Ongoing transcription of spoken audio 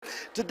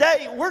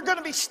Today, we're going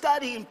to be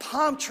studying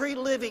palm tree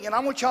living, and I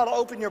want y'all to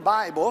open your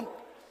Bible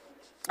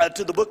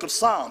to the book of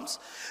Psalms.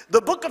 The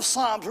book of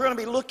Psalms, we're going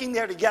to be looking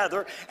there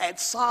together at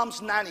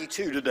Psalms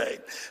 92 today.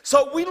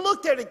 So we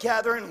looked there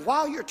together, and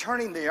while you're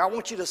turning there, I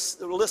want you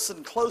to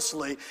listen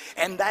closely,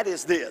 and that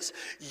is this.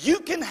 You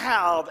can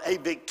have a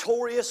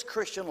victorious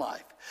Christian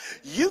life.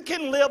 You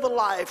can live a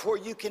life where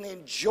you can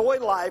enjoy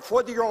life,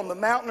 whether you're on the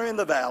mountain or in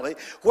the valley,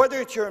 whether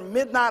it's your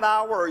midnight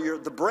hour or you're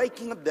the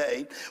breaking of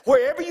day,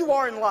 wherever you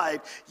are in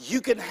life, you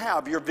can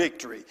have your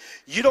victory.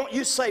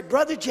 You say,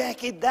 Brother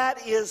Jackie,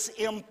 that is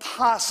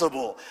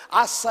impossible.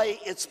 I say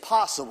it's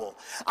possible.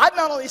 I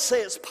not only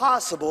say it's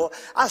possible,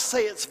 I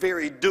say it's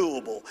very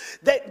doable.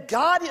 That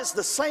God is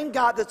the same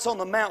God that's on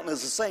the mountain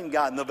as the same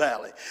God in the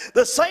valley.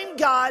 The same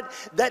God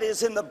that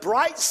is in the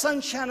bright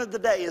sunshine of the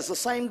day is the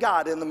same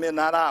God in the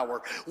midnight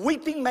hour.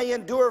 Weeping may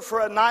endure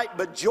for a night,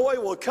 but joy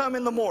will come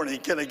in the morning.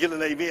 Can I get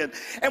an amen?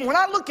 And when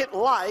I look at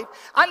life,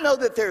 I know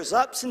that there's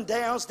ups and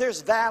downs,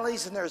 there's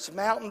valleys and there's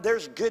mountains,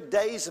 there's good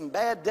days and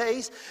bad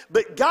days,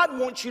 but God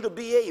wants you to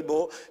be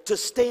able to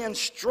stand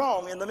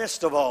strong in the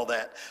midst of all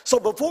that. So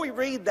before we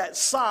read that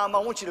psalm, I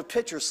want you to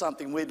picture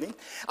something with me.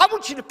 I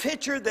want you to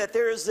picture that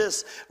there is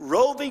this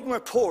roving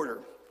reporter.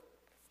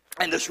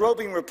 And this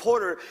roving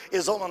reporter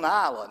is on an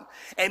island.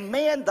 And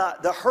man,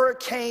 the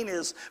hurricane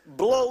is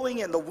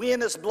blowing and the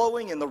wind is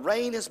blowing and the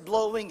rain is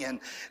blowing. And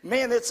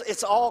man,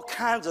 it's all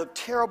kinds of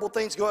terrible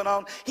things going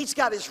on. He's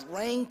got his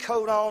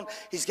raincoat on.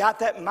 He's got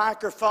that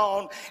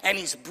microphone. And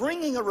he's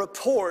bringing a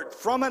report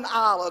from an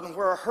island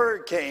where a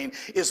hurricane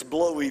is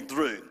blowing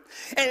through.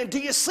 And do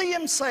you see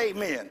him say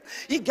amen?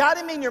 You got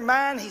him in your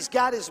mind. He's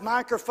got his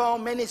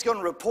microphone. Man, he's going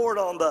to report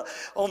on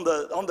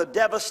the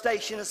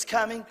devastation that's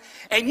coming.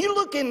 And you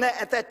look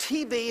at that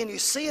TV and you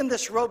see him,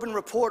 this roving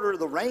reporter,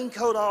 the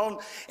raincoat on,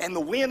 and the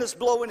wind is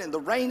blowing and the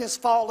rain is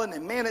falling,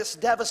 and man, it's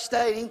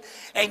devastating.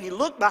 And you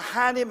look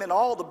behind him and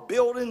all the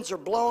buildings are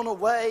blown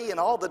away and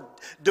all the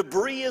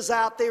debris is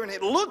out there, and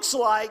it looks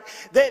like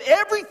that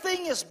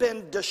everything has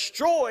been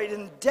destroyed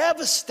and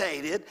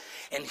devastated.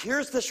 And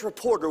here's this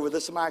reporter with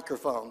this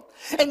microphone.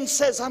 And he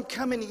says, I'm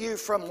coming to you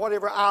from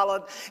whatever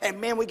island,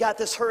 and man, we got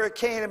this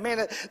hurricane, and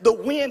man, the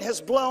wind has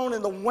blown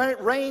and the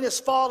rain is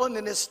falling,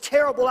 and it's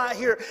terrible out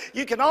here.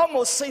 You can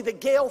almost see the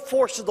gale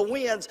force of the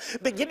winds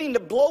beginning to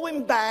blow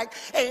him back,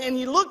 and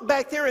you look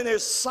back there and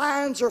there's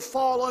signs are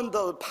falling,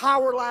 the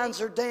power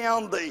lines are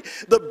down,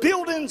 the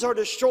buildings are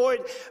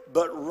destroyed,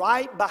 but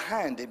right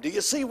behind him, do you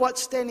see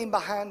what's standing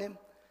behind him?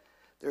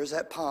 There's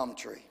that palm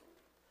tree,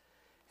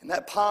 and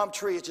that palm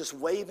tree is just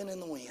waving in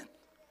the wind.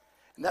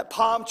 And that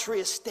palm tree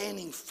is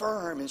standing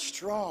firm and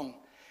strong.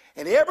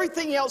 And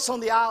everything else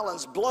on the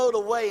island's blown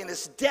away and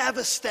it's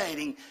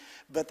devastating.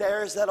 But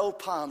there's that old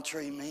palm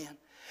tree, man.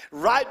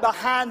 Right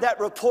behind that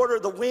reporter,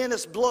 the wind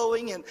is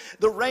blowing and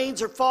the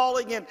rains are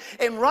falling.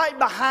 And right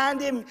behind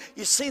him,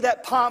 you see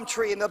that palm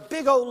tree. And the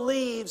big old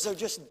leaves are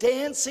just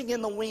dancing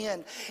in the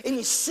wind. And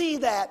you see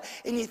that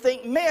and you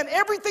think, man,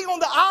 everything on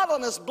the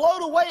island is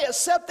blown away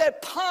except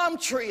that palm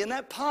tree. And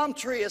that palm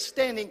tree is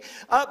standing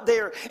up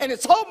there. And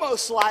it's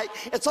almost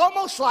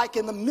like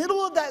in the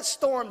middle of that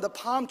storm, the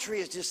palm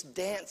tree is just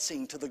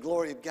dancing to the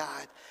glory of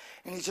God.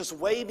 And he's just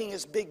waving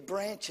his big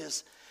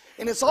branches.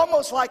 And it's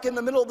almost like in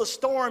the middle of the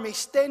storm, he's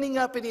standing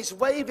up and he's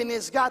waving.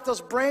 He's got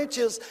those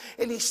branches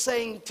and he's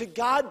saying, to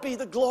God be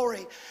the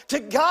glory. To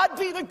God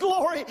be the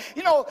glory.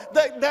 You know,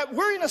 that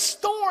we're in a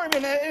storm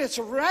and it's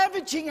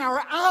ravaging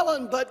our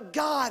island, but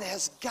God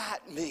has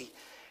got me.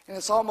 And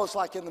it's almost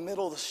like in the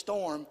middle of the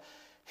storm,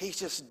 he's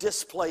just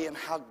displaying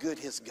how good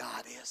his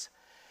God is.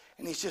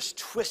 And he's just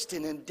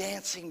twisting and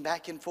dancing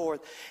back and forth.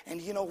 And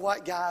you know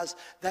what, guys?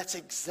 That's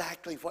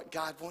exactly what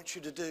God wants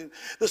you to do.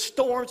 The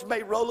storms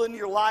may roll into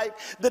your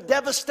life. The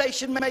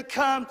devastation may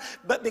come.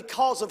 But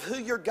because of who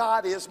your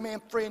God is,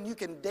 man, friend, you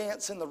can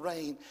dance in the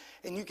rain.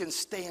 And you can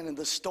stand in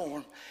the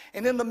storm.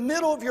 And in the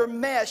middle of your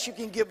mess, you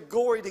can give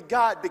glory to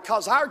God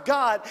because our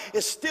God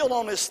is still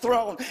on his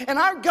throne. And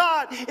our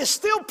God is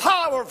still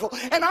powerful.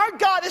 And our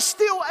God is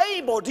still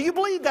able. Do you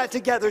believe that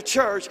together,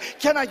 church?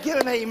 Can I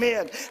get an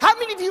amen? How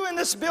many of you in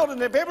this building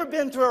have ever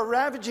been through a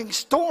ravaging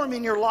storm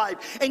in your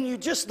life? And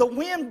the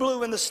wind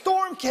blew and the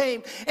storm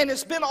came and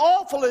it's been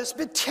awful. It's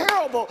been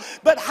terrible.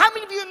 But how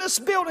many of you in this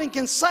building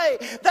can say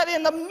that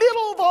in the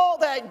middle of all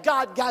that,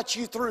 God got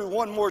you through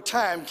one more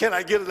time? Can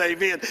I get an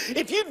amen?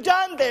 If you've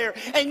done there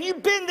and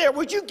you've been there,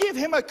 would you give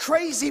him a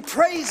crazy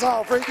praise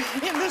offering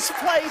in this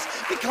place?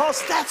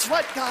 Because that's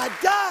what God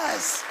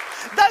does.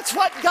 That's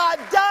what God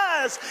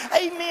does.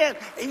 Amen.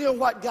 And you know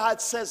what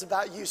God says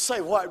about you?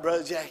 Say what,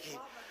 Brother Jackie?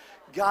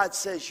 God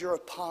says you're a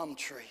palm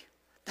tree.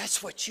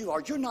 That's what you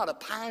are. You're not a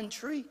pine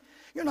tree.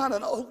 You're not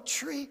an oak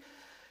tree.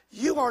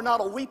 You are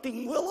not a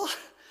weeping willow.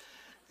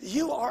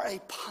 You are a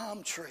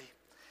palm tree.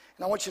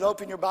 And I want you to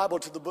open your Bible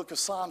to the book of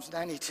Psalms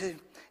 92.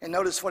 And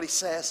notice what he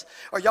says.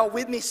 Are y'all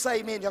with me?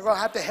 Say amen. You're going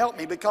to have to help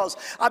me because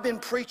I've been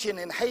preaching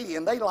in Haiti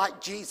and they like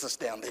Jesus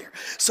down there.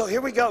 So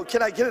here we go.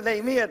 Can I get an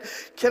amen?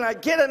 Can I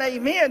get an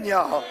amen,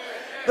 y'all?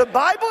 The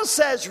Bible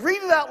says,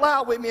 read it out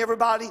loud with me,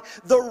 everybody.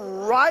 The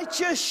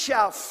righteous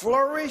shall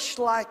flourish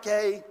like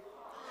a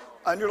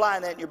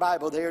Underline that in your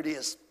Bible. There it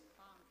is.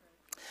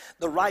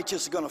 The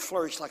righteous are going to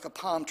flourish like a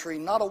palm tree,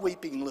 not a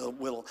weeping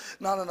willow,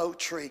 not an oak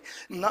tree,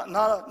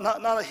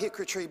 not a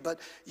hickory tree, but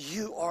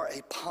you are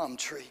a palm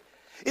tree.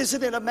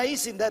 Isn't it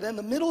amazing that in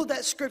the middle of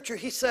that scripture,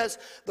 he says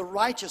the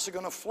righteous are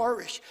going to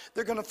flourish.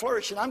 They're going to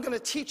flourish. And I'm going to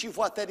teach you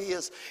what that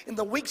is in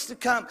the weeks to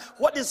come.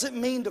 What does it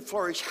mean to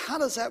flourish? How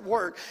does that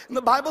work? And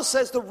the Bible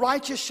says the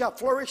righteous shall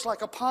flourish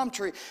like a palm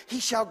tree. He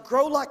shall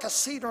grow like a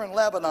cedar in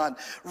Lebanon.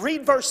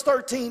 Read verse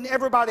 13,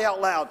 everybody out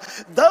loud.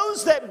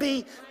 Those that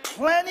be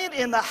planted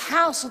in the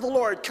house of the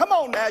Lord, come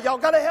on now, y'all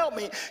got to help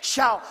me,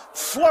 shall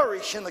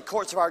flourish in the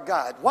courts of our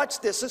God. Watch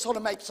this. This ought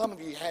to make some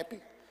of you happy.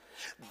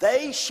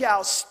 They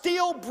shall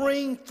still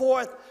bring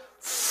forth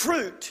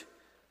fruit.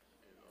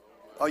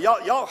 Oh,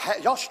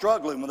 y'all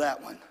struggling with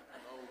that one.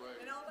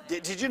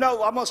 Did you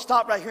know, I'm going to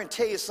stop right here and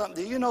tell you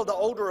something. Do you know the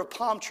older a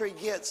palm tree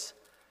gets,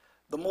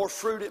 the more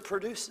fruit it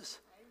produces?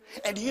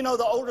 And do you know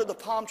the older the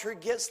palm tree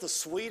gets, the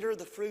sweeter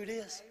the fruit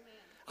is?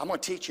 I'm going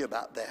to teach you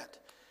about that.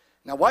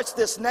 Now watch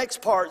this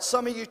next part.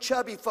 Some of you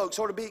chubby folks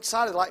ought to be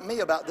excited like me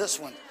about this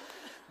one.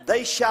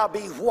 They shall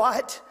be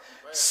what?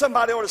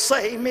 Somebody ought to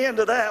say amen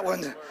to that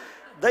one.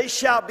 They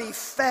shall be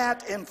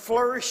fat and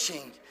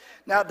flourishing.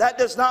 Now, that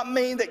does not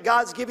mean that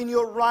God's giving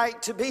you a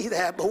right to be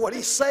that, but what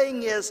he's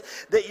saying is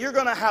that you're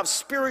going to have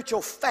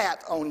spiritual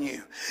fat on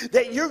you,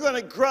 that you're going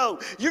to grow,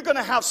 you're going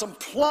to have some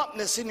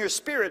plumpness in your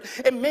spirit,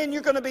 and man,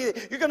 you're going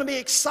to be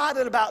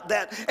excited about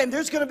that, and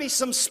there's going to be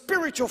some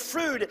spiritual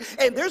fruit,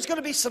 and there's going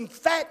to be some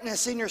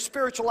fatness in your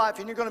spiritual life,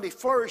 and you're going to be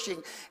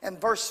flourishing.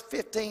 And verse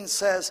 15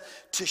 says,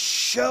 to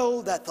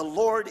show that the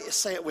Lord,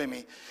 say it with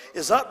me,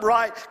 is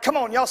upright. Come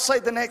on, y'all say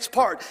the next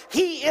part.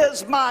 He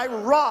is my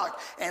rock,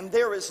 and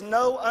there is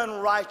no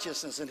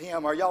unrighteousness in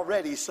him. Are y'all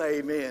ready? Say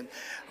amen.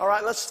 All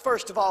right, let's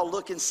first of all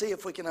look and see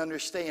if we can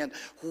understand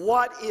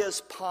what is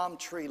palm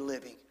tree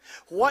living.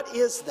 What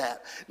is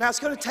that? Now,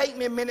 it's going to take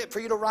me a minute for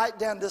you to write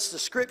down this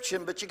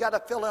description, but you got to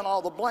fill in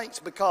all the blanks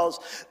because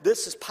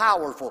this is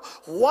powerful.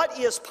 What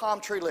is palm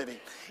tree living?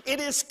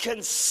 It is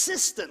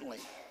consistently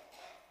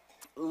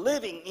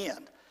living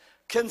in.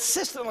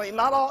 Consistently,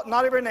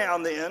 not every now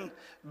and then,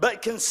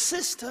 but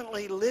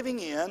consistently living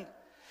in,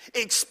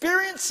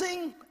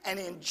 experiencing and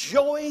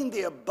enjoying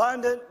the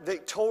abundant,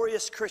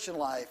 victorious Christian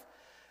life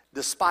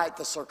despite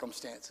the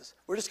circumstances.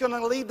 We're just going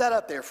to leave that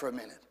up there for a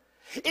minute.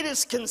 It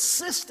is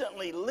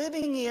consistently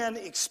living in,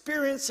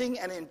 experiencing,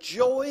 and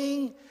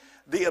enjoying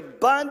the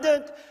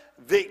abundant,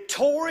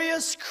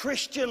 victorious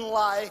Christian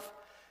life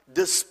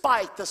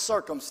despite the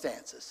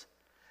circumstances.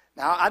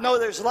 Now, I know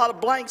there's a lot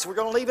of blanks. We're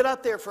going to leave it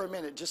up there for a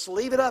minute. Just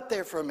leave it up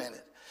there for a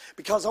minute.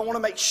 Because I want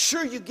to make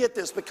sure you get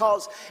this.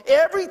 Because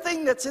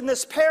everything that's in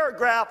this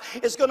paragraph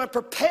is going to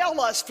propel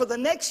us for the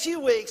next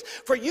few weeks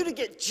for you to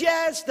get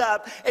jazzed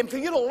up and for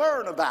you to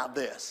learn about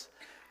this.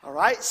 All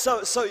right?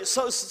 So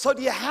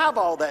do you have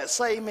all that?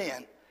 Say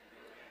amen.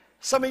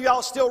 Some of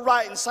y'all still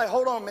write and say,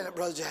 hold on a minute,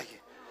 Brother Jackie.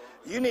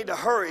 You need to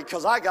hurry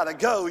because I got to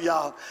go,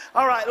 y'all.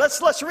 All right,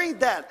 let's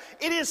read that.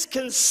 It is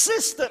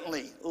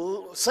consistently,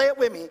 say it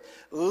with me,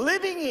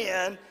 living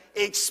in,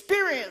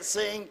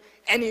 experiencing,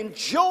 and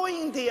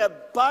enjoying the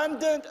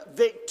abundant,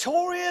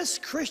 victorious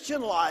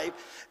Christian life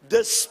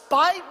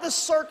despite the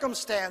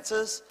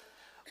circumstances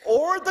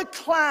or the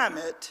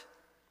climate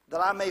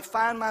that I may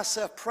find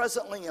myself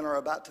presently in or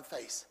about to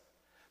face.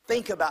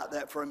 Think about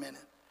that for a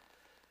minute.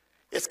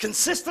 It's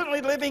consistently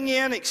living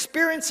in,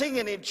 experiencing,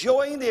 and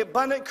enjoying the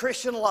abundant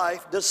Christian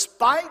life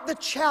despite the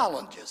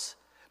challenges,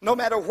 no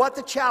matter what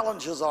the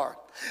challenges are,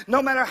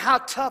 no matter how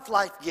tough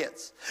life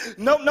gets,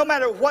 no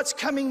matter what's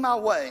coming my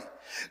way,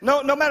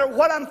 no matter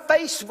what I'm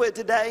faced with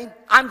today,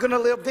 I'm going to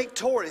live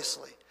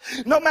victoriously.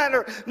 No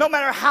matter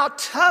how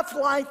tough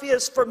life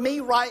is for me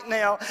right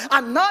now,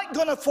 I'm not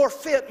going to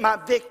forfeit my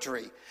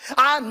victory.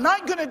 I'm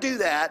not going to do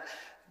that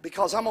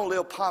because I'm going to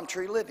live palm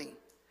tree living.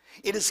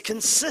 It is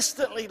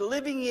consistently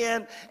living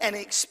in and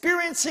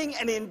experiencing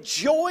and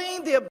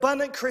enjoying the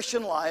abundant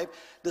Christian life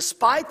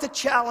despite the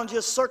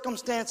challenges,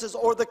 circumstances,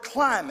 or the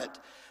climate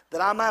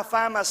that I might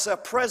find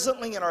myself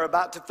presently in or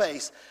about to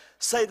face.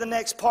 Say the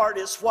next part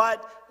is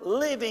what?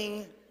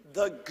 Living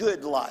the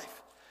good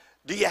life.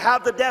 Do you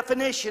have the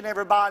definition,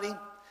 everybody?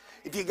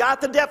 If you got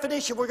the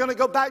definition, we're going to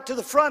go back to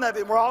the front of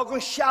it and we're all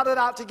going to shout it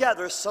out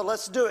together. So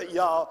let's do it,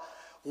 y'all.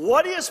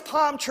 What is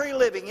palm tree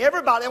living?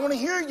 Everybody, I want to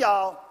hear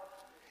y'all.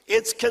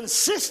 It's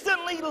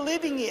consistently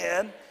living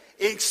in,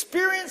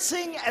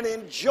 experiencing, and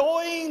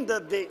enjoying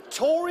the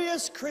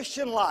victorious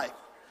Christian life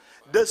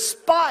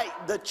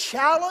despite the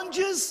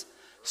challenges,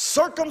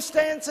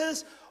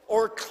 circumstances,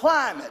 or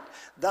climate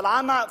that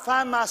I might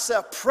find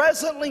myself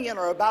presently in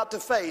or about to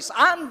face.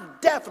 I'm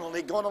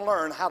definitely going to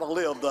learn how to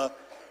live the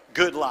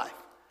good life.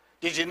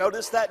 Did you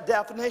notice that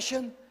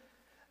definition?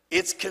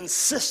 It's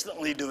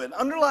consistently doing.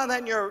 Underline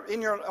that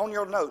on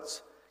your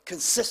notes.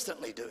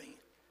 Consistently doing.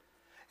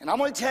 And I'm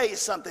going to tell you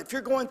something. If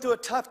you're going through a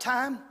tough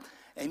time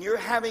and you're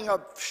having a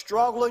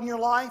struggle in your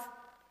life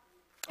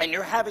and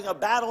you're having a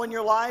battle in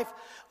your life,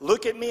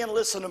 look at me and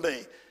listen to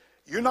me.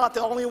 You're not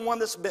the only one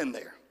that's been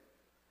there.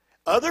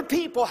 Other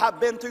people have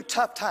been through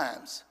tough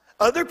times.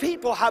 Other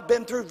people have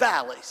been through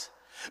valleys.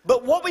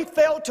 But what we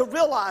fail to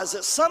realize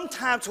is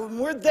sometimes when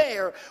we're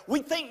there,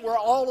 we think we're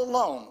all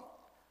alone.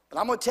 But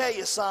I'm going to tell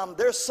you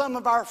there's some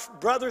of our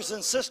brothers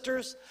and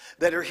sisters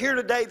that are here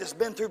today that's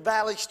been through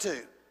valleys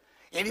too.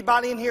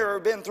 Anybody in here ever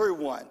been through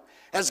one?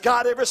 Has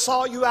God ever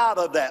saw you out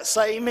of that?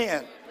 Say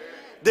amen.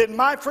 Then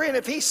my friend,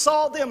 if he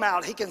saw them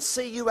out, he can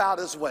see you out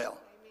as well.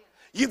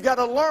 You've got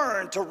to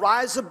learn to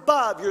rise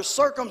above your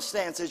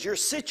circumstances, your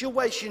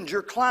situations,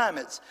 your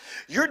climates.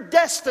 Your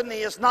destiny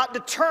is not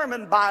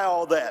determined by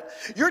all that.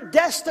 Your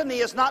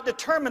destiny is not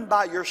determined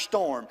by your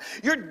storm.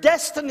 Your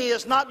destiny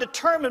is not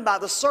determined by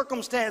the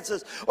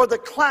circumstances or the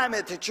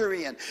climate that you're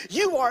in.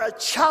 You are a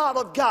child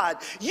of God.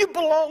 You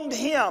belong to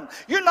Him.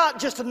 You're not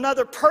just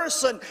another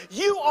person.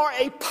 You are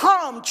a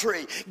palm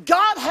tree.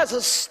 God has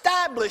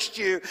established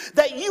you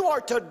that you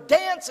are to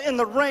dance in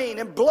the rain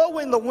and blow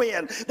in the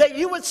wind, that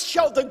you would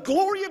show the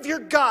glory of your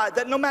God,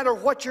 that no matter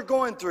what you're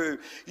going through,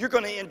 you're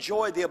going to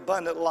enjoy the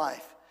abundant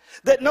life.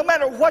 That no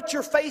matter what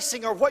you're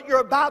facing or what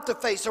you're about to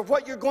face or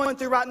what you're going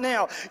through right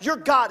now, your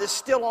God is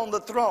still on the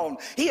throne.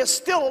 He is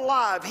still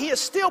alive. He is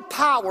still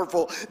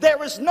powerful.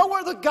 There is no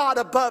other God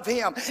above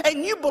Him,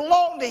 and you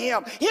belong to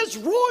Him. His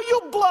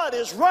royal blood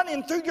is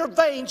running through your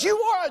veins. You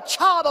are a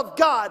child of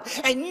God,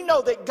 and you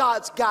know that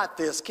God's got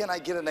this. Can I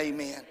get an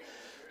amen?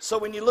 So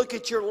when you look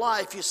at your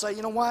life, you say,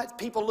 you know what?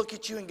 People look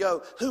at you and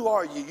go, who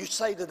are you? You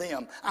say to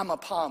them, I'm a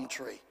palm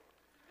tree.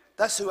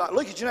 That's who I,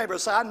 look at your neighbor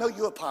and say, I know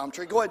you're a palm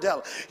tree. Go ahead, tell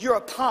him. You're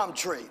a palm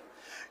tree.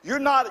 You're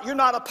not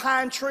a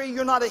pine tree.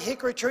 You're not a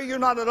hickory tree. You're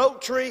not an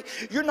oak tree.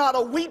 You're not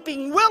a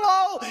weeping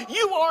willow.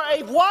 You are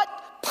a what?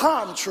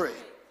 Palm tree.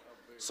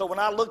 So when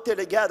I looked at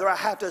it together, I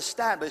have to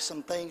establish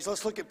some things.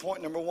 Let's look at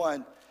point number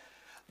one.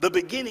 The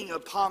beginning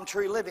of palm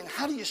tree living.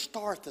 How do you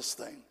start this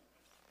thing?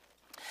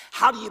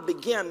 How do you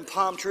begin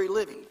palm tree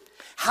living?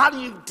 How do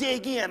you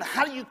dig in?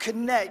 How do you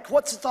connect?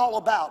 What's it all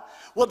about?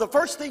 Well, the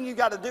first thing you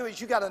got to do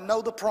is you got to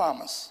know the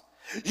promise.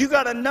 You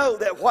got to know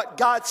that what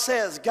God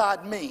says,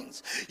 God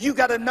means. You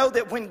got to know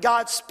that when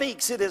God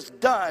speaks, it is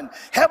done.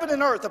 Heaven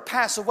and earth will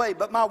pass away,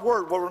 but my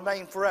word will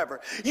remain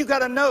forever. You got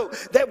to know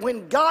that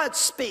when God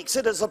speaks,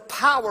 it is a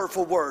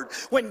powerful word.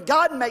 When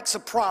God makes a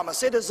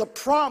promise, it is a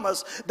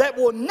promise that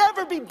will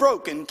never be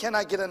broken. Can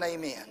I get an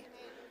amen?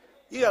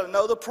 You got to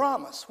know the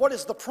promise. What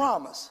is the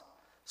promise?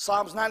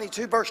 Psalms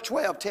 92 verse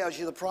 12 tells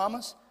you the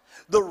promise.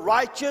 The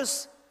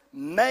righteous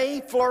may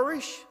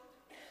flourish.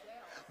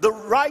 The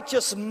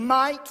righteous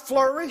might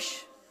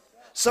flourish.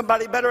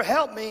 Somebody better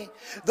help me.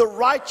 The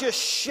righteous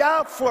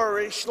shall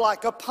flourish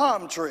like a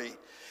palm tree.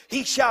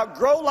 He shall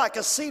grow like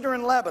a cedar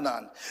in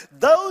Lebanon.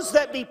 Those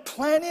that be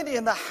planted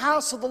in the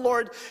house of the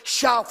Lord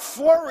shall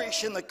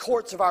flourish in the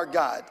courts of our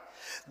God.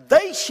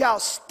 They shall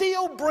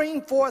still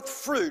bring forth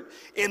fruit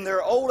in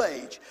their old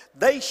age.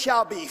 They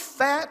shall be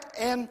fat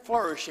and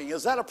flourishing.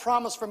 Is that a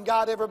promise from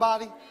God,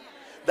 everybody?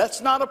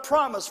 That's not a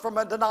promise from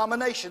a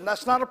denomination.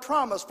 That's not a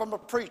promise from a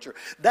preacher.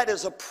 That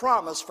is a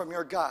promise from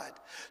your God.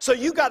 So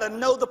you got to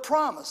know the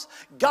promise.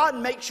 God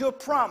makes you a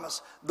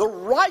promise. The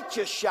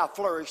righteous shall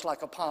flourish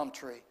like a palm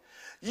tree.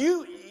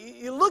 You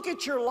look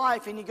at your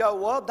life and you go,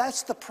 well,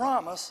 that's the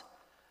promise,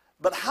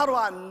 but how do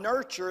I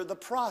nurture the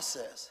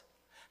process?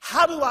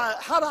 How do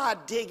I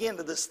dig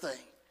into this thing?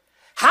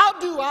 How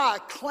do I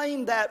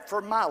claim that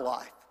for my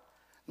life?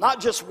 Not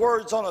just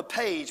words on a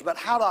page, but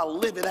how do I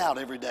live it out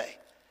every day?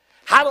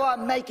 How do I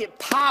make it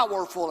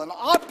powerful and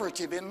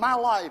operative in my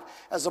life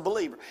as a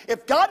believer?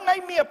 If God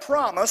made me a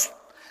promise,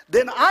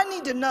 then I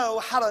need to know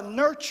how to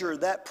nurture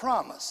that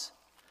promise.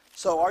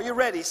 So are you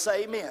ready?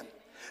 Say amen.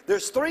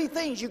 There's three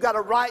things you got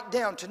to write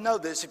down to know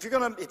this. If you're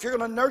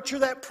gonna nurture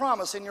that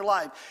promise in your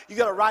life, you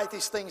got to write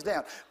these things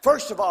down.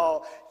 First of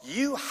all,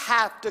 you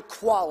have to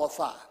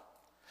qualify.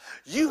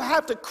 You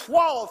have to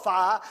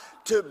qualify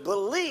to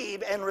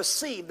believe and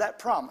receive that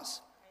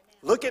promise.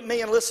 Amen. Look at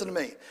me and listen to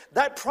me.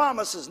 That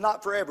promise is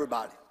not for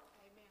everybody.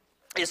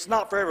 Amen. It's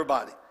not for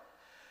everybody.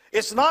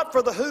 It's not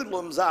for the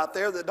hoodlums out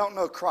there that don't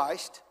know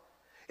Christ.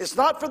 It's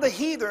not for the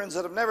heathens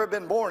that have never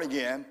been born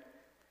again.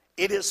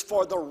 It is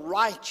for the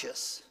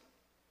righteous.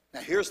 Now,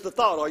 here's the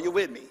thought. Are you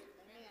with me?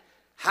 Amen.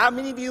 How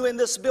many of you in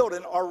this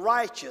building are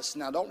righteous?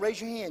 Now, don't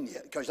raise your hand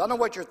yet, because I know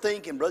what you're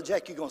thinking. Brother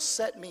Jack, you're going to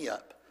set me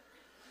up.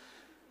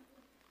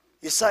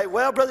 You say,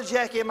 well, Brother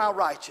Jackie, am I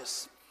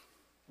righteous?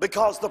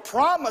 Because the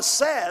promise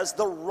says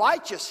the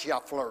righteous shall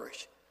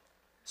flourish.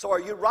 So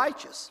are you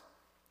righteous?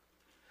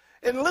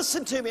 And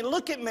listen to me,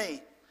 look at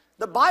me.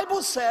 The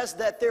Bible says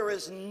that there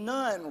is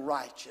none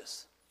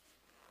righteous.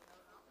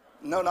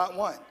 No, not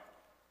one.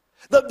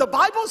 The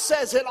Bible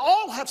says that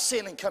all have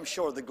sinned and come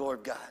short of the glory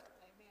of God.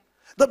 Amen.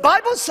 The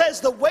Bible says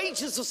the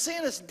wages of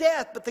sin is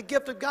death, but the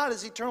gift of God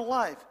is eternal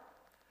life.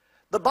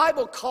 The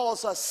Bible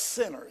calls us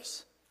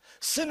sinners.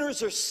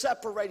 Sinners are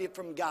separated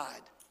from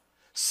God.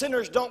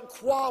 Sinners don't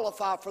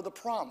qualify for the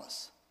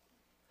promise.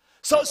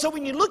 So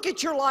when you look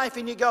at your life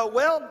and you go,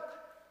 well,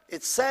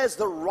 it says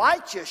the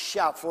righteous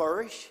shall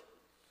flourish,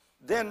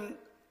 then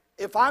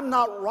if I'm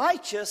not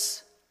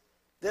righteous,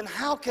 then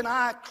how can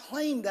I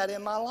claim that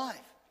in my life?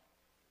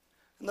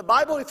 In the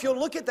Bible, if you'll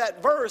look at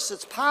that verse,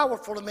 it's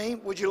powerful to me.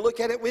 Would you look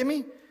at it with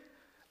me?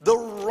 The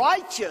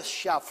righteous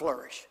shall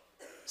flourish.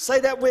 Say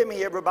that with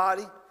me,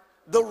 everybody.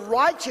 The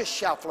righteous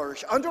shall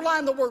flourish.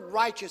 Underline the word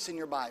righteous in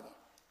your Bible.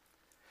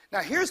 Now,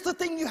 here's the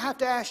thing you have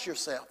to ask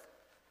yourself.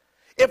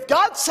 If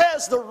God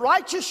says the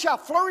righteous shall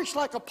flourish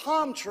like a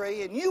palm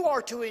tree, and you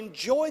are to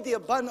enjoy the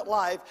abundant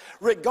life,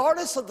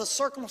 regardless of the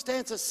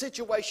circumstances,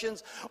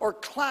 situations, or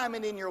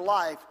climate in your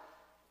life,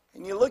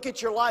 and you look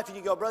at your life and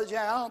you go, Brother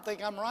Jack, I don't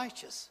think I'm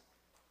righteous.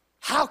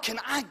 How can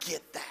I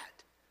get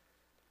that?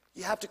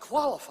 You have to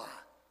qualify.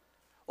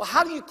 Well,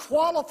 how do you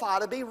qualify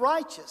to be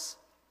righteous?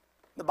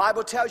 The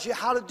Bible tells you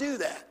how to do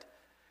that.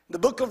 In the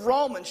book of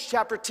Romans,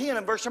 chapter 10,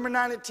 and verse number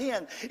 9 and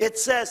 10, it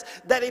says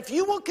that if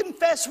you will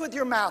confess with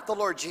your mouth the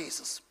Lord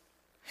Jesus,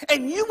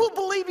 and you will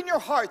believe in your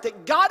heart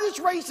that God has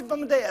raised him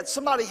from the dead,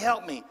 somebody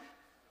help me,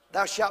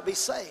 thou shalt be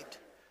saved.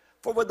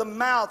 For with the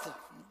mouth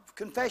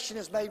confession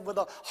is made, with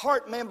the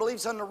heart man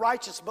believes unto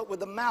righteousness, but with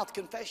the mouth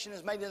confession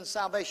is made unto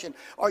salvation.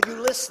 Are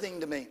you listening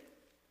to me?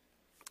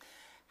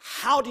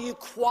 How do you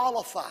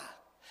qualify?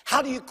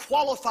 How do you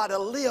qualify to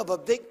live a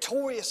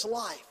victorious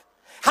life?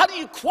 How do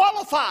you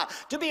qualify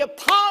to be a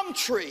palm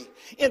tree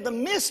in the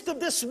midst of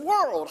this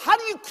world? How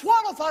do you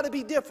qualify to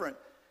be different?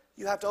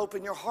 You have to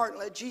open your heart and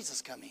let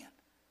Jesus come in.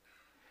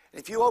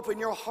 If you open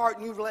your heart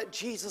and you let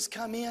Jesus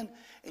come in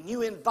and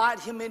you invite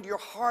him into your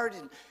heart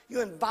and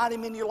you invite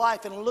him into your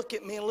life, and look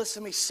at me and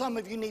listen to me, some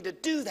of you need to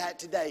do that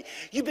today.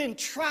 You've been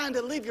trying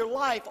to live your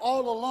life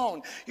all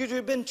alone.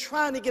 You've been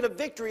trying to get a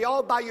victory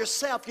all by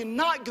yourself. You're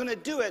not going to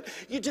do it.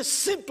 You're just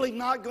simply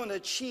not going to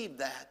achieve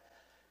that.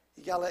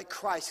 You got to let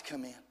Christ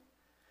come in.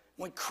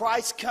 When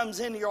Christ comes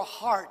into your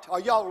heart,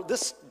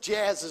 this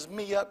jazzes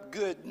me up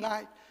good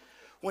tonight.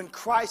 When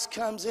Christ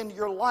comes into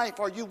your life,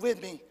 are you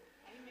with me?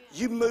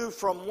 You move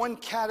from one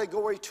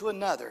category to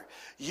another.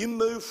 You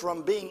move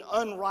from being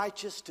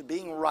unrighteous to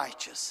being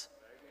righteous.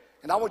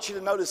 And I want you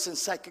to notice in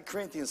 2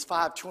 Corinthians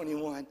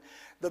 5:21,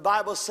 the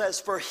Bible says,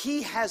 for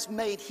he has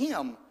made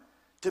him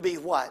to be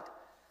what?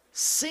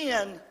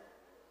 Sin.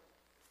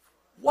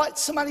 What?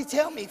 Somebody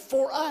tell me.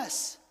 For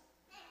us.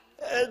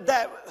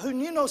 That who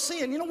knew no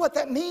sin. You know what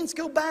that means?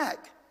 Go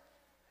back.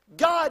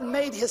 God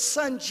made his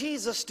son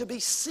Jesus to be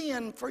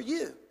sin for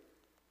you.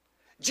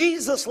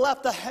 Jesus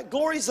left the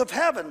glories of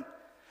heaven,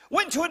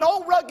 went to an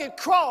old rugged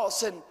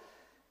cross, and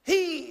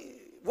he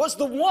was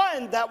the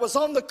one that was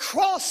on the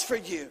cross for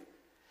you.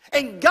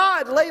 And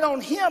God laid on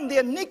him the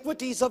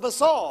iniquities of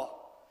us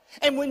all.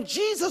 And when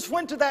Jesus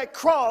went to that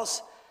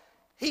cross,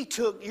 he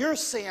took your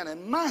sin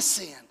and my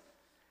sin.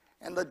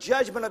 And the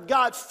judgment of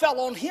God fell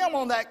on him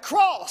on that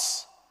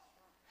cross.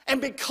 And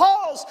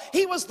because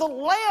he was the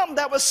lamb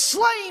that was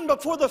slain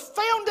before the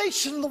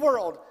foundation of the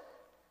world,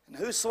 and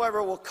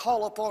whosoever will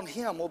call upon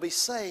him will be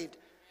saved.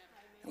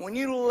 And when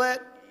you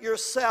let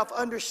yourself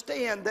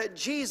understand that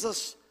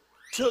Jesus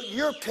took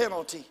your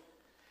penalty,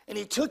 and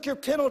he took your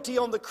penalty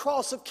on the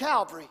cross of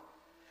Calvary,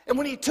 and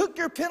when he took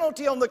your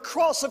penalty on the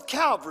cross of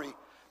Calvary,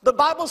 the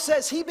Bible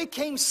says he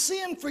became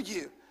sin for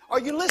you. Are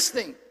you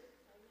listening?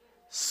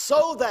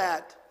 So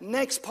that,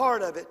 next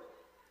part of it,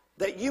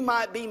 that you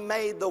might be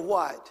made the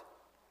what?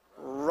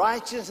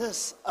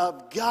 Righteousness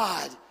of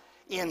God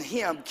in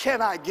him.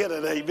 Can I get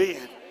it?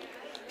 Amen.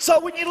 So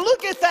when you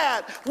look at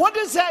that, what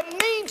does that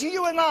mean to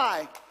you and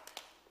I?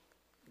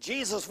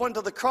 Jesus went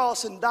to the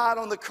cross and died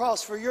on the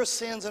cross for your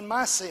sins and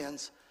my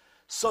sins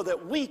so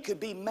that we could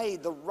be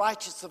made the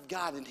righteousness of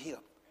God in him.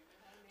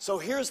 So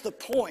here's the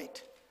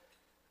point.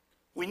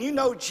 When you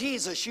know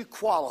Jesus, you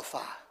qualify.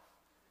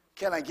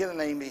 Can I get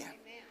an amen?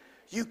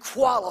 You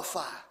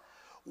qualify.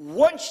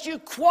 Once you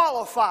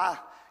qualify,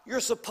 you're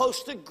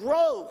supposed to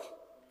grow.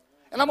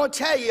 And I'm going to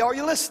tell you, are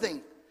you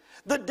listening?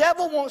 The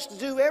devil wants to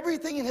do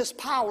everything in his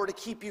power to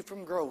keep you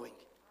from growing.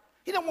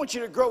 He doesn't want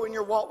you to grow in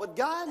your walk with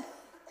God.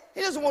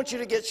 He doesn't want you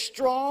to get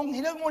strong.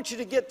 He doesn't want you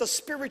to get the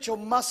spiritual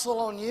muscle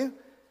on you.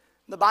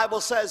 The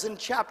Bible says in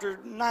chapter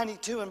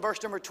 92 and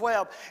verse number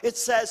 12, it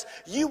says,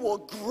 you will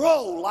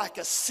grow like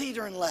a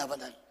cedar in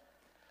Lebanon.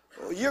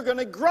 You're going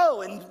to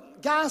grow. And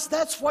guys,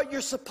 that's what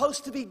you're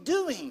supposed to be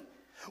doing.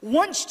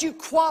 Once you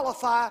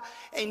qualify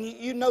and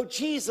you know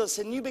Jesus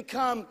and you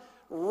become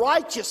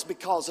righteous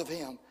because of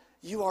him,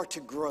 you are to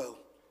grow.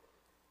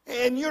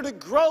 And you're to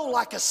grow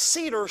like a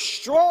cedar,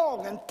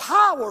 strong and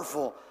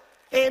powerful.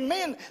 And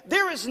man,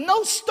 there is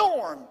no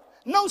storm,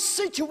 no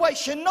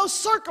situation, no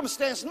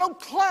circumstance, no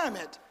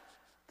climate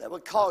that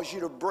would cause you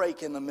to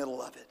break in the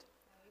middle of it.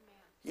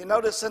 You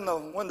notice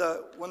when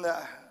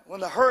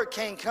the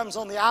hurricane comes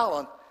on the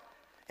island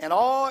and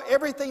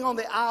everything on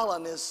the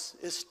island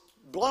is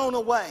blown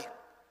away,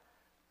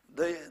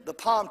 the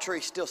palm tree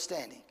is still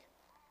standing.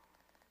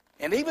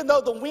 And even though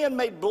the wind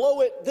may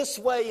blow it this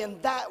way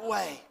and that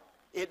way,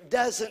 it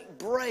doesn't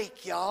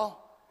break, y'all,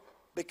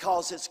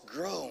 because it's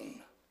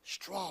grown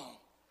strong.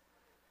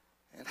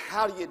 And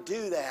how do you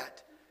do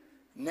that?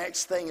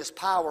 Next thing is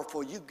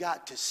powerful. You've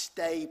got to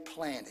stay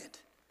planted.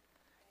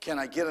 Can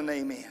I get an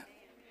amen?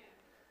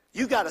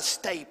 You got to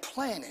stay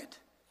planted.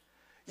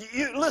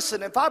 You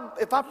listen, if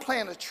I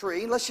plant a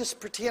tree, let's just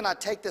pretend I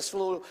take this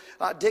little,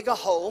 dig a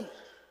hole,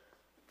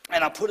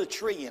 and I put a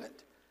tree in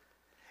it.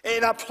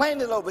 And I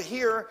plant it over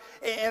here,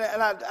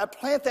 and I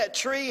plant that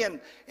tree, and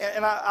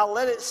I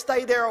let it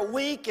stay there a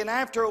week, and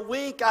after a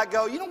week, I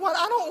go, you know what,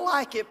 I don't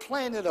like it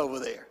planted over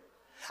there.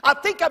 I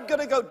think I'm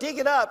going to go dig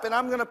it up, and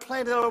I'm going to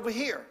plant it over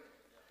here.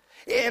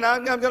 And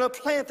I'm going to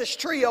plant this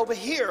tree over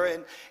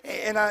here,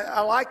 and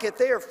I like it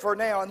there for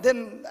now. And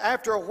then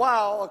after a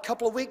while, a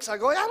couple of weeks, I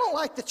go, I don't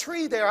like the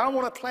tree there. I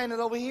want to plant it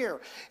over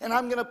here, and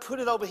I'm going to put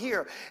it over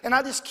here. And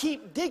I just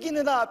keep digging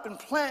it up and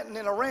planting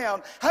it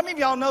around. How many of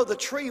y'all know the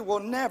tree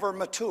will never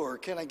mature?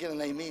 Can I get an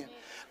amen?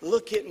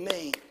 Look at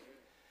me.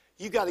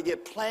 You got to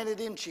get planted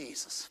in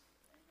Jesus.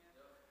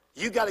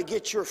 You got to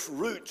get your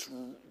roots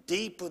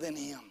deep within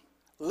Him.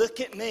 Look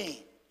at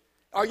me.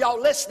 Are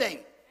y'all listening?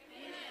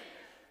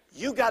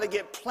 You got to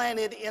get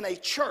planted in a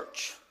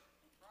church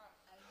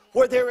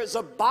where there is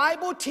a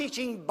Bible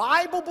teaching,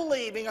 Bible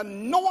believing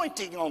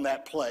anointing on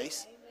that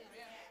place.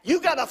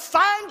 You got to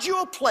find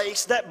you a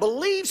place that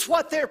believes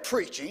what they're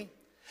preaching,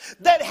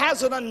 that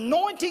has an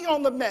anointing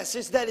on the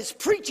message, that is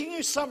preaching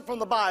you something from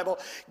the Bible.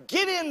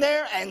 Get in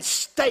there and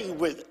stay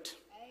with it.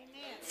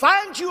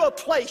 Find you a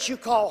place you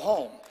call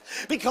home.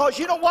 Because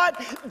you know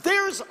what?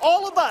 There's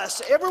all of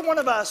us, every one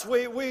of us,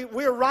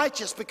 we're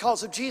righteous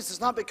because of Jesus,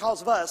 not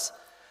because of us.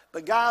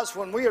 But guys,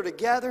 when we are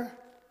together,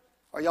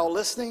 are y'all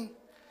listening?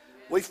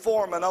 We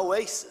form an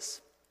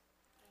oasis.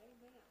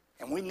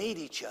 And we need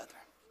each other.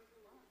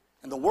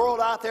 And the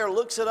world out there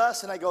looks at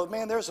us and they go,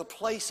 man, there's a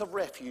place of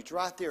refuge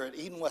right there at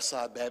Eden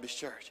Westside Baptist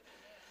Church.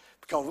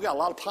 Because we got a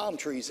lot of palm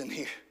trees in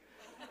here.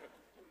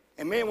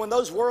 And man, when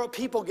those world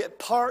people get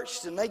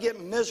parched and they get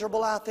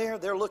miserable out there,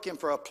 they're looking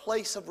for a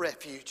place of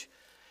refuge.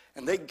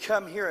 And they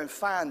come here and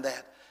find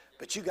that.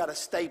 But you got to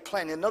stay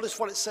planted. Notice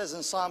what it says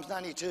in Psalms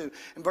 92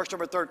 in verse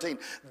number 13.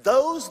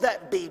 Those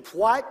that be,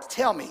 what?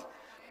 Tell me.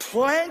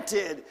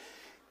 Planted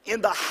in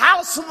the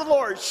house of the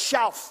Lord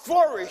shall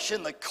flourish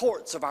in the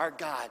courts of our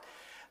God.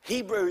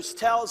 Hebrews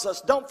tells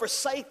us, don't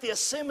forsake the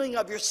assembling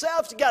of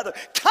yourselves together.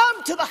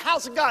 Come to the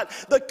house of God,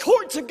 the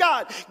courts of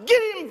God.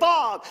 Get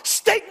involved.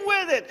 Stick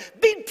with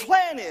it. Be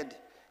planted.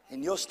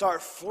 And you'll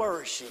start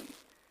flourishing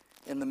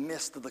in the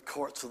midst of the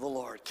courts of the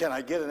Lord. Can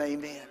I get an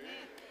amen?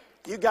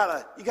 You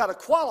gotta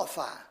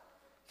qualify.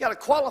 You gotta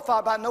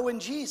qualify by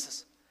knowing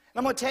Jesus. And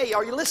I'm going to tell you,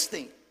 are you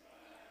listening?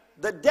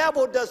 The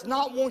devil does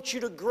not want you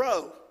to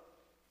grow.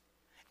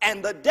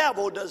 And the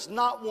devil does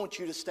not want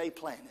you to stay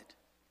planted.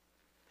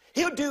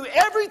 He'll do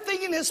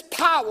everything in his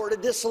power to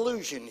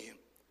disillusion you.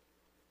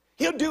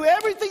 He'll do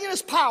everything in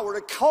his power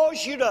to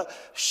cause you to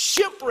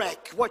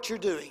shipwreck what you're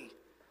doing.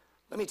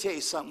 Let me tell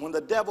you something. When the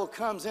devil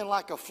comes in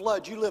like a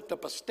flood, you lift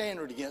up a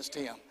standard against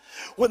him.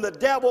 When the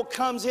devil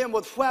comes in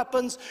with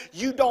weapons,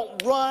 you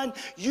don't run,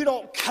 you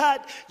don't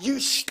cut, you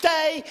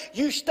stay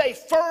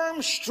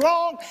firm,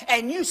 strong,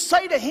 and you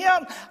say to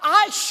him,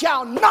 I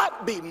shall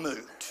not be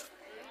moved.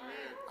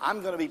 I'm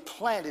going to be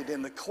planted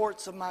in the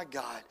courts of my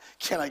God.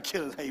 Can I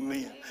get an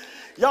amen?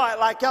 Y'all act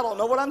like y'all don't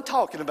know what I'm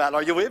talking about.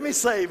 Are you with me?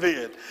 Say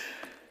amen.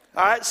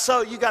 All right,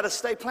 so you got to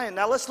stay planted.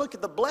 Now let's look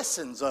at the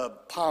blessings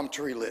of palm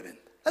tree living.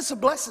 That's the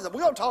blessings.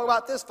 We're going to talk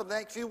about this for the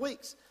next few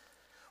weeks.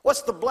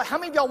 How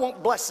many of y'all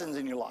want blessings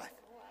in your life?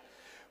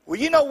 Well,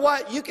 you know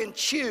what? You can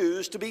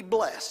choose to be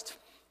blessed.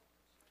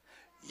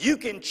 You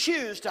can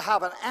choose to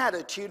have an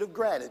attitude of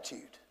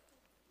gratitude.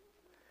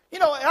 You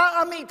know,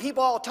 I meet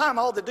people all the time.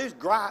 All they do is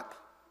gripe.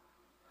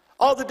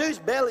 All they do is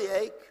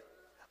bellyache.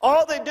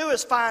 All they do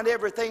is find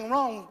everything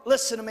wrong.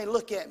 Listen to me.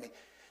 Look at me.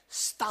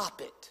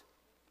 Stop it.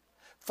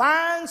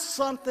 Find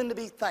something to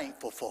be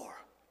thankful for.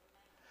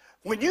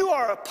 When you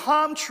are a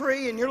palm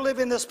tree and you're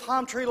living this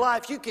palm tree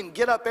life, you can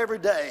get up every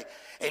day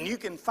and you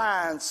can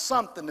find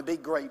something to be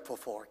grateful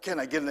for.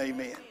 Can I get an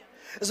amen?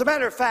 As a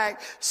matter of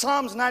fact,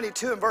 Psalms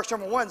 92 and verse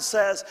number 1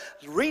 says,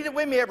 read it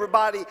with me,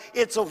 everybody.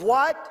 It's of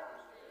what?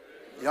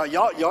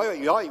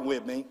 Y'all ain't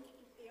with me.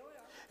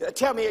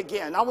 Tell me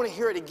again. I want to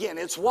hear it again.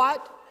 It's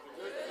what?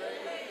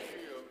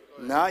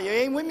 No, you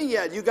ain't with me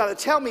yet. You got to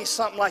tell me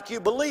something like you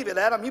believe it,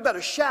 Adam. You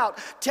better shout.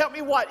 Tell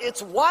me what?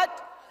 It's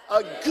what?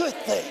 A good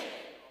thing.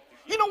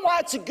 You know why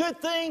it's a good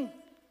thing?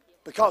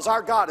 Because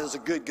our God is a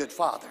good, good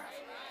Father.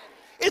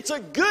 It's a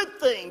good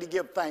thing to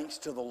give thanks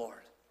to the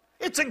Lord.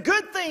 It's a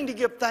good thing to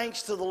give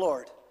thanks to the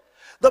Lord.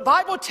 The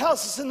Bible tells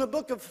us in the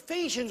book of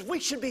Ephesians we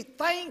should be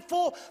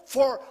thankful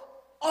for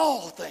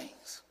all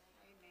things.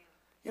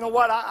 You know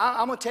what?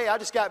 I'm going to tell you, I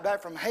just got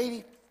back from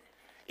Haiti.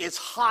 It's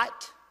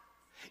hot.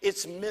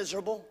 It's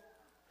miserable.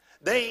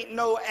 There ain't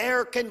no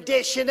air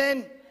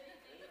conditioning.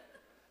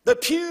 The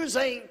pews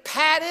ain't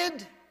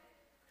padded.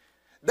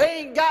 They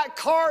ain't got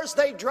cars.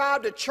 They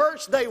drive to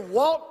church. They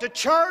walk to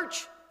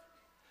church.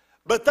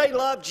 But they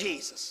love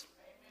Jesus.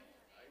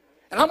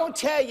 And I'm going to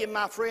tell you,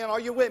 my friend, are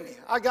you with me?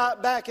 I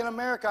got back in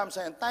America, I'm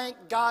saying, thank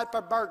God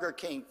for Burger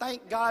King.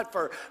 Thank God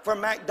for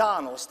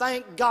McDonald's.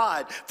 Thank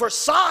God for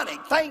Sonic.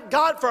 Thank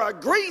God for a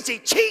greasy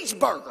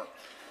cheeseburger.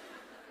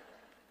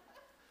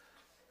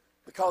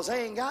 Because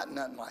they ain't got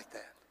nothing like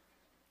that.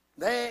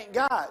 They ain't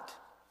got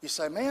You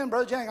say, man,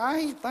 Brother Jack, I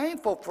ain't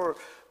thankful for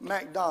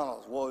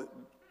McDonald's. Well,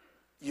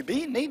 you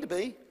need to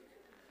be.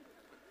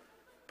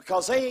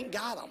 Because they ain't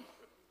got them.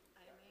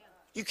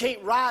 You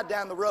can't ride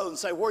down the road and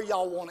say, where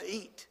y'all want to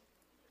eat?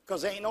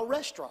 Because there ain't no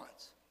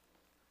restaurants.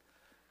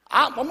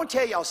 I'm going to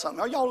tell y'all something.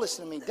 Are y'all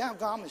listening to me? Down,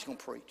 I'm just going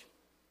to preach.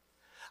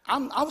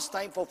 I was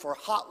thankful for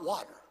hot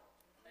water.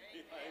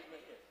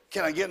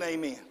 Can I get an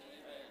amen?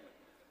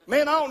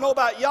 Man, I don't know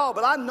about y'all,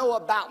 but I know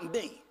about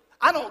me.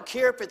 I don't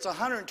care if it's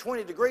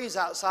 120 degrees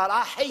outside.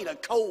 I hate a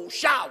cold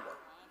shower.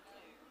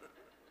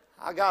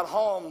 I got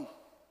home,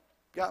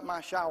 got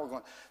my shower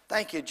going.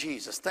 Thank you,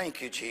 Jesus.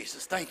 Thank you,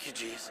 Jesus. Thank you,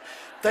 Jesus.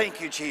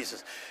 Thank you,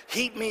 Jesus.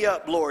 Heat me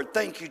up, Lord.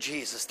 Thank you,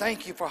 Jesus.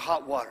 Thank you for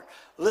hot water.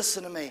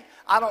 Listen to me.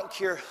 I don't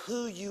care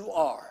who you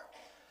are.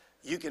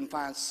 You can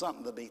find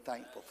something to be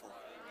thankful for.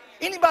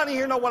 Anybody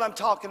here know what I'm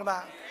talking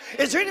about?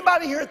 Is there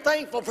anybody here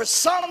thankful for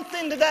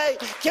something today?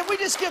 Can we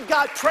just give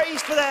God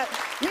praise for that?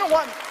 You know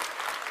what?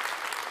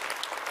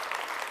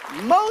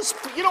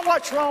 You know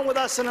what's wrong with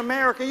us in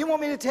America? You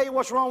want me to tell you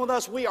what's wrong with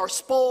us? We are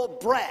spoiled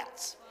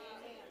brats.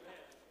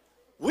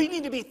 We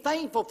need to be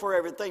thankful for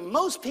everything.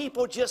 Most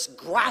people just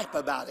gripe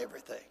about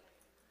everything.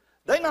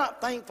 They're not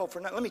thankful for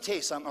nothing. Let me tell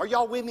you something. Are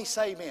y'all with me?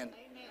 Say amen.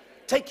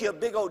 Take you a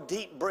big old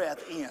deep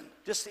breath in.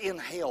 Just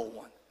inhale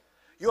one.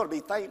 You ought to be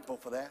thankful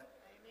for that.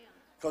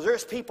 Because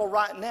there's people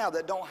right now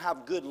that don't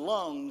have good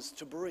lungs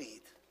to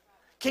breathe.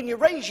 Can you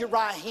raise your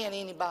right hand,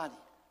 anybody?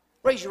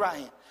 Raise your right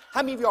hand.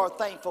 How many of you are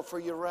thankful for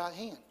your right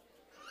hand?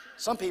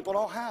 Some people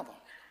don't have them.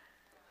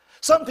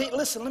 Some people,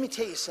 listen, let me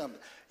tell you something.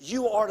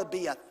 You are to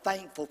be a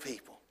thankful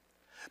people.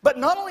 But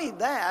not only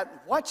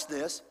that, watch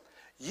this,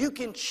 you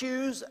can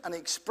choose an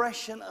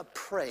expression of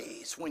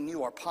praise when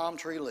you are palm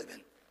tree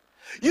living.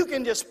 You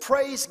can just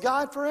praise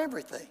God for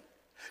everything.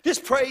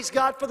 Just praise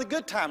God for the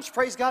good times.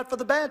 Praise God for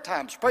the bad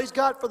times. Praise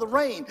God for the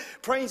rain.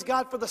 Praise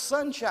God for the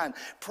sunshine.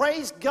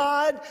 Praise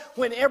God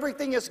when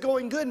everything is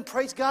going good, and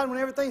praise God when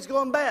everything's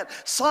going bad.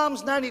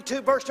 Psalms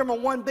 92 verse number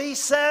 1b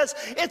says,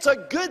 it's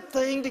a good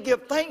thing to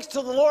give thanks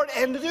to the Lord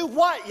and to do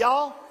what,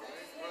 y'all?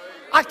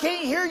 I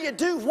can't hear you.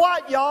 Do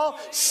what, y'all?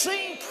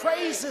 Sing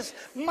praises.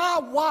 My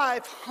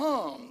wife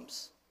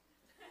hums.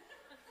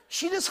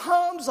 She just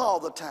hums all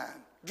the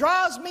time.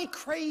 Drives me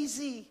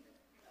crazy.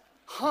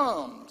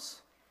 Hums.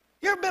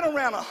 You ever been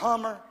around a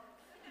hummer?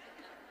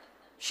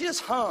 She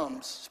just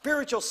hums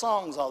spiritual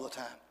songs all the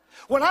time.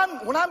 When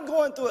I'm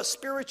going through a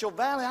spiritual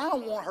valley, I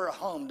don't want her to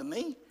hum to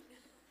me.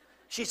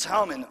 She's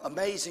humming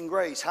Amazing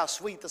Grace, how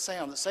sweet the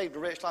sound that saved a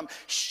wretch like me.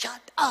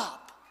 Shut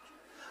up.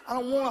 I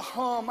don't want to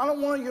hum. I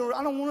don't want you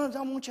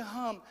to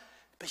hum.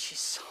 But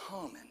she's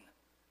humming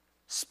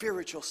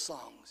spiritual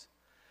songs.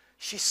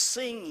 She's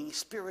singing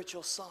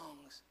spiritual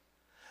songs.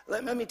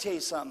 Let me tell you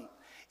something.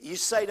 You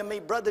say to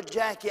me, Brother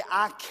Jackie,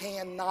 I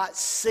cannot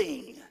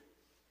sing.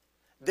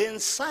 Then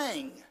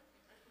sing.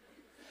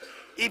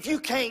 If you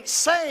can't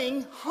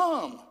sing,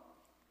 hum.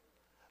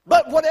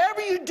 But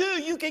whatever you do,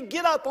 you can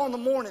get up on the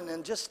morning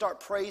and just start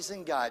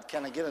praising God.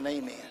 Can I get an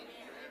amen?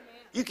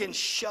 You can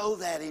show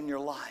that in your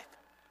life.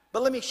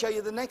 But let me show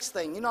you the next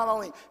thing. You not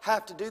only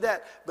have to do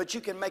that, but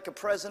you can make a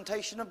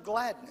presentation of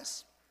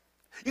gladness.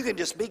 You can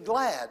just be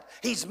glad.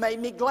 He's made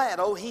me glad.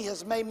 Oh, He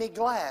has made me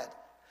glad.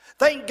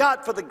 Thank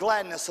God for the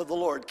gladness of the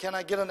Lord. Can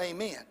I get an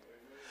amen?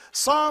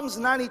 Psalms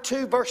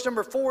 92 verse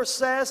number 4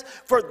 says,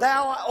 for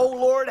thou, O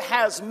Lord,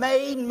 has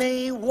made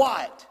me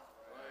what?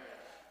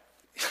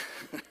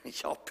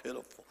 Y'all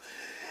pitiful.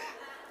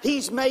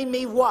 He's made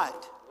me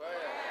what?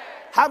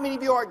 How many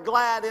of you are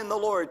glad in the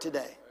Lord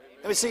today?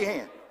 Let me see your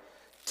hand.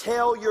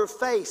 Tell your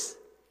face.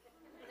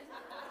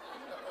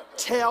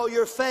 Tell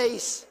your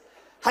face.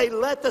 Hey,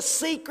 let the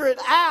secret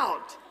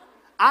out.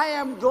 I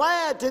am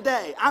glad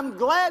today. I'm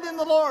glad in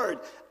the Lord.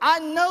 I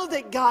know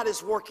that God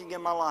is working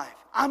in my life.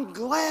 I'm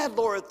glad,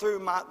 Lord,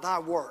 through thy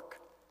work.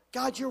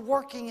 God, you're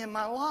working in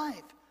my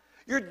life.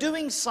 You're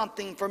doing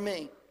something for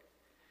me.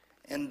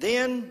 And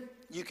then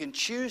you can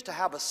choose to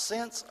have a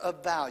sense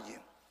of value.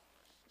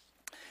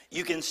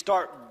 You can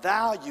start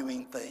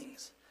valuing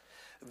things.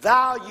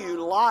 Value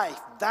life.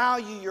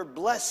 Value your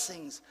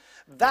blessings.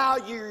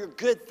 Value your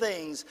good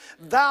things.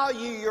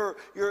 Value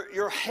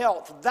your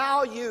health.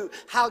 Value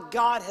how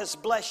God has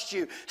blessed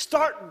you.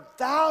 Start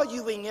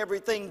valuing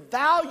everything.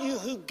 Value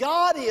who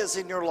God is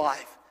in your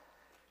life.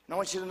 And I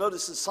want you to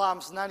notice in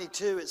Psalms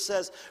 92 it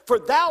says, for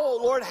thou, O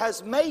Lord,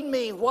 has made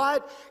me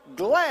what?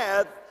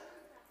 Glad.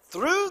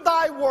 Through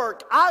thy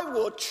work I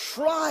will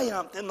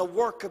triumph in the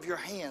work of your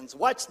hands.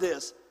 Watch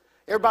this.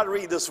 Everybody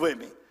read this with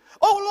me.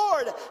 Oh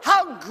Lord,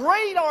 how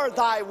great are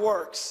thy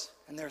works.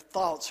 And their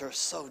thoughts are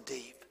so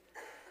deep.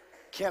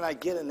 Can I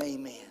get an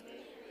amen?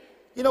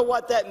 You know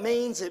what that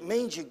means? It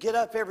means you get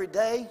up every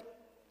day,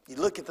 you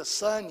look at the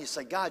sun, you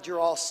say, God, you're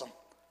awesome.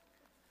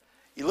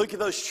 You look at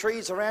those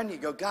trees around you,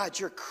 you go, God,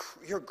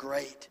 you're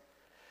great.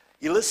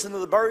 You listen to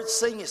the birds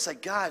sing, you say,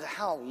 God,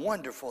 how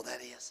wonderful that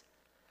is.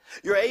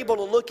 You're able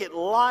to look at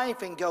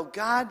life and go,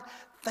 God,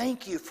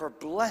 Thank you for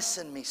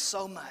blessing me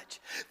so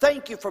much.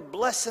 Thank you for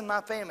blessing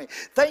my family.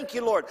 Thank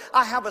you, Lord.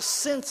 I have a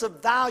sense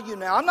of value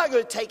now. I'm not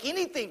going to take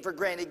anything for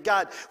granted,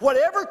 God.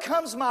 Whatever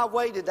comes my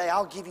way today,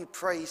 I'll give you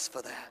praise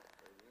for that.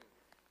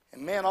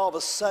 And man, all of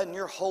a sudden,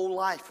 your whole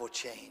life will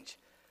change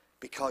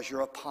because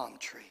you're a palm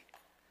tree.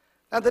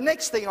 Now, the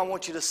next thing I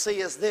want you to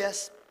see is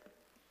this.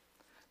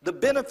 The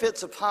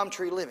benefits of palm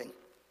tree living.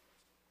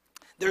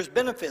 There's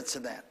benefits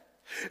in that.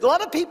 A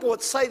lot of people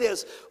would say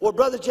this, well,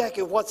 Brother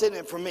Jackie, what's in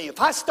it for me? If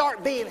I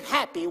start being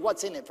happy,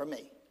 what's in it for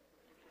me?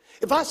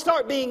 If I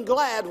start being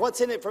glad,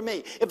 what's in it for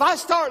me? If I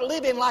start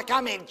living like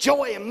I'm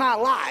enjoying my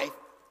life,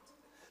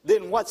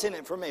 then what's in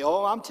it for me?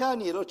 Oh, I'm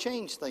telling you, it'll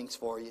change things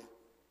for you.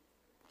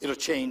 It'll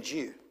change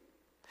you.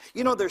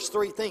 You know, there's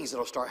three things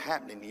that'll start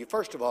happening to you.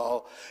 First of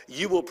all,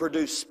 you will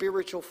produce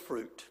spiritual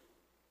fruit.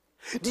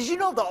 Did you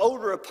know the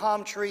older a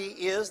palm tree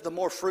is, the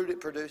more fruit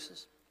it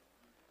produces?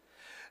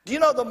 Do you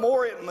know the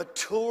more it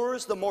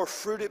matures, the more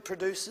fruit it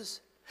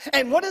produces?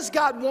 And what does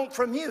God want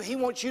from you? He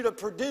wants you to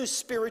produce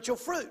spiritual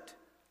fruit.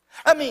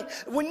 I mean,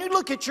 when you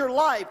look at your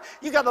life,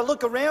 you got to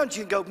look around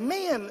you and go,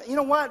 man, you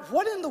know what?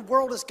 What in the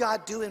world is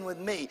God doing with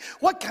me?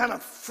 What kind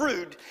of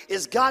fruit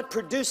is God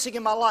producing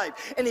in my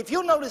life? And if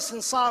you'll notice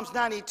in Psalms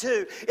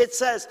 92, it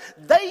says,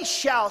 they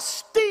shall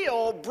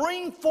still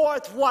bring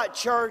forth what,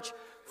 church?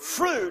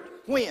 Fruit.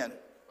 When?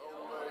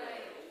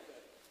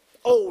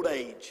 Old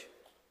age.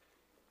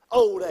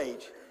 Old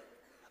age.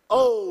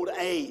 Old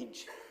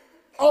age.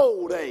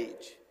 Old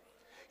age.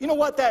 You know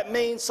what that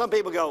means? Some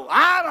people go,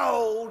 I'm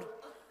old.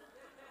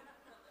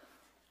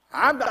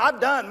 I've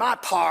done my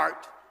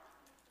part.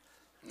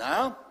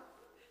 No.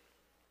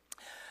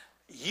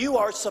 You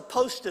are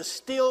supposed to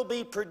still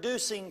be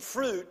producing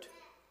fruit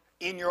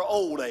in your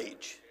old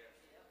age.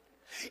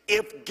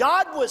 If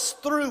God was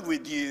through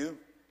with you,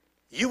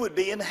 you would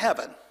be in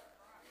heaven.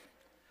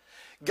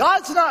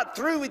 God's not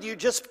through with you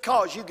just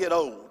because you get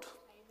old.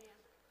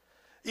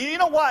 You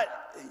know what?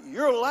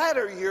 Your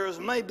latter years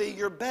may be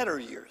your better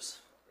years.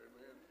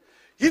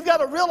 You've got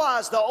to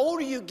realize the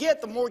older you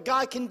get, the more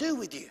God can do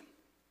with you.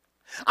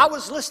 I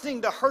was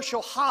listening to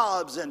Herschel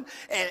Hobbs and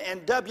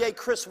W.A.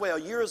 Criswell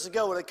years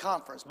ago at a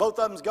conference. Both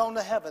of them's gone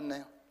to heaven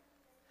now.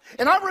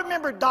 And I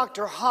remember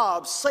Dr.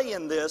 Hobbs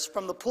saying this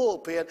from the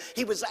pulpit.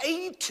 He was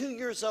 82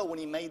 years old when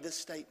he made this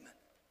statement.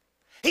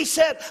 He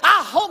said,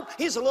 I hope,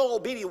 he's a little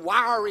bitty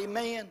wiry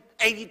man,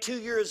 82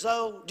 years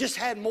old, just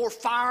had more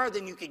fire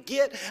than you could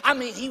get. I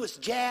mean, he was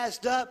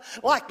jazzed up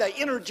like the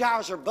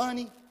Energizer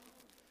Bunny.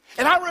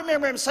 And I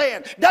remember him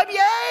saying,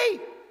 W.A.,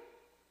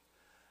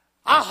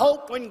 I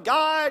hope when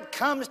God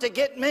comes to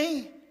get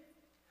me,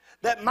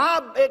 that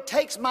it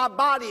takes my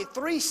body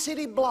 3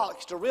 city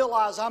blocks to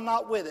realize I'm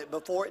not with it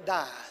before it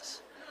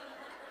dies.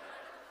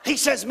 He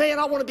says, man,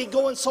 I want to be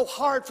going so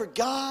hard for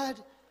God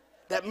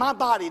that my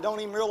body don't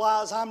even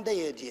realize I'm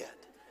dead yet.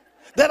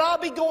 That I'll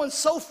be going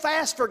so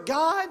fast for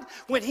God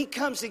when He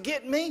comes to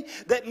get me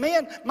that,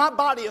 man, my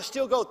body will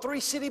still go 3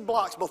 city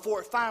blocks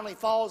before it finally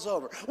falls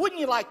over. Wouldn't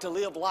you like to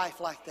live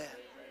life like that?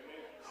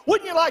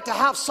 Wouldn't you like to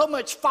have so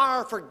much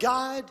fire for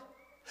God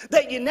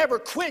that you never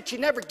quit, you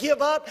never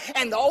give up,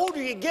 and the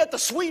older you get, the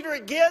sweeter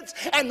it gets,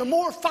 and the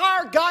more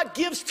fire God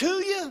gives to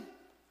you?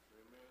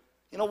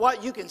 You know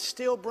what? You can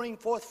still bring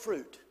forth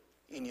fruit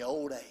in your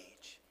old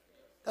age.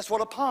 That's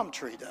what a palm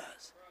tree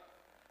does.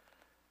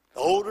 The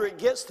older it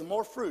gets, the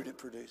more fruit it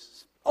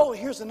produces. Oh,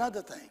 here's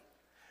another thing.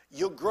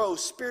 You'll grow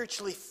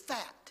spiritually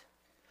fat.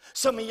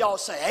 Some of y'all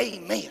say,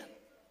 amen.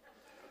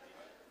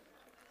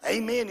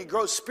 Amen. You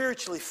grow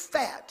spiritually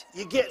fat.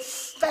 You get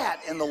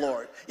fat in the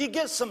Lord. You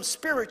get some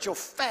spiritual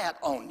fat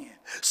on you.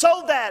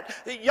 So that,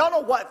 y'all know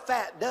what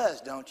fat does,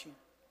 don't you?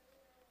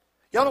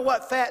 Y'all know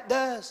what fat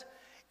does?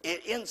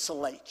 It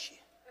insulates you.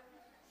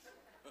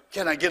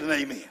 Can I get an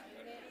amen?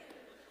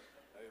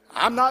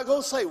 I'm not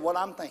going to say what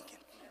I'm thinking.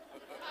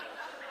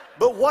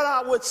 But what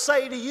I would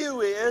say to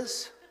you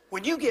is,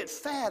 when you get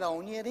fat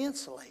on you, it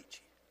insulates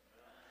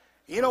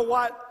you. You know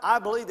what? I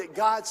believe that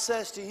God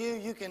says to you,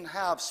 you can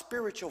have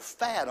spiritual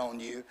fat on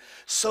you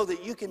so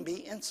that you can be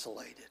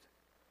insulated.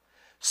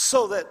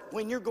 So that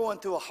when you're going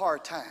through a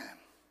hard time,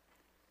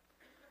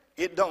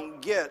 it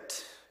don't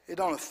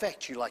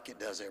affect you like it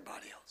does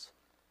everybody else.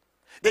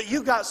 That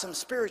you got some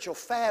spiritual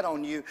fat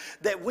on you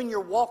that when you're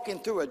walking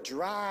through a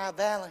dry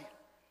valley,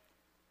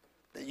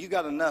 that you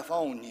got enough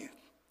on you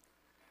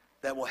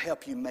that will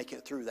help you make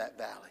it through that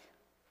valley.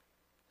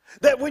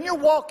 That when you're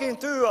walking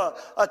through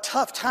a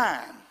tough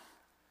time,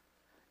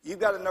 you've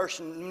got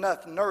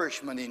enough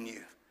nourishment in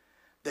you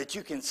that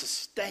you can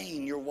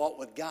sustain your walk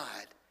with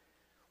God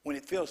when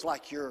it feels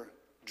like you're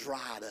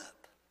dried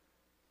up.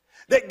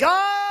 That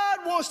God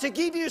wants to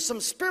give you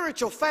some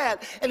spiritual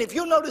fat. And if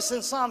you'll notice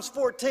in Psalms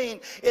 14,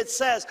 it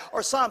says,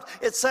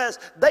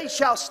 they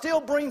shall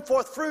still bring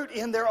forth fruit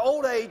in their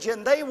old age,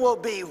 and they will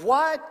be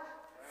what?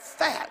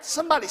 Fat.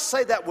 Somebody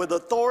say that with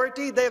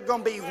authority. They're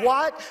going to be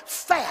what?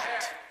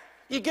 Fat.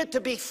 You get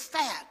to be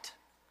fat.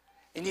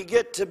 And you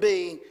get to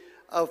be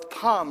a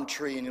palm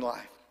tree in your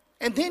life.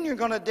 And then you're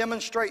going to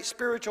demonstrate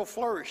spiritual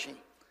flourishing.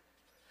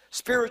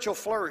 Spiritual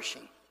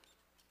flourishing.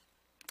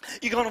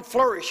 You're going to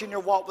flourish in your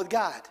walk with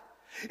God.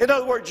 In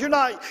other words, you're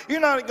not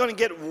going to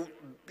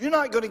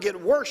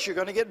get worse. You're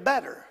going to get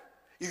better.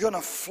 You're going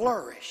to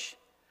flourish.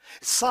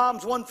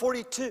 Psalms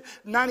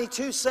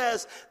 92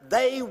 says,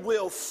 they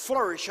will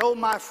flourish. Oh,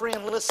 my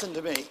friend, listen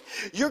to me.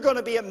 You're going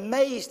to be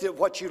amazed at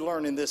what you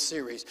learn in this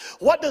series.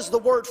 What does the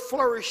word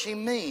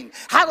flourishing mean?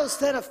 How does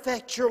that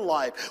affect your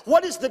life?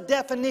 What is the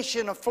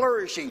definition of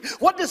flourishing?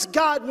 What does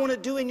God want to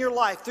do in your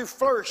life through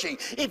flourishing?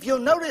 If you'll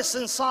notice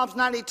in Psalms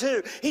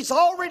 92, he's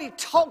already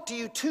talked to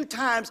you 2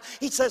 times.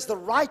 He says, the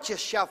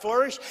righteous shall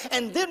flourish.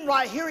 And then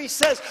right here he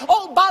says,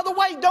 oh, by the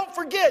way, don't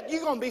forget,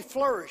 you're going to be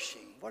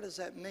flourishing. What does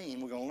that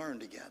mean? We're going to learn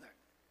together.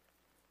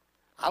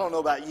 I don't know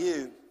about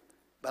you,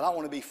 but I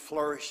want to be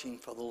flourishing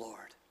for the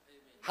Lord.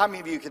 How many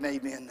of you can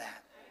amen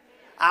that?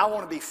 I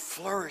want to be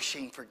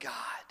flourishing for God.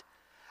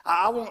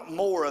 I want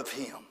more of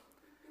Him.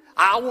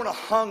 I want to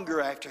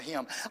hunger after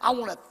Him. I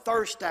want to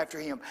thirst after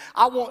Him.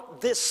 I want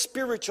this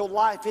spiritual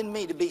life in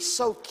me to be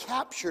so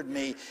captured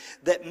me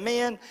that,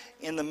 man,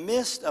 in the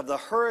midst of the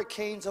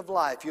hurricanes of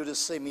life, you'll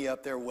just see me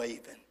up there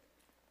waving.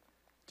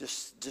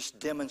 Just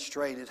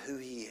demonstrated who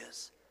He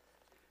is.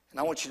 And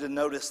I want you to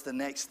notice the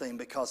next thing,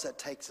 because that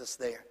takes us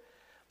there.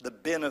 The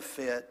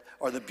benefit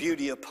or the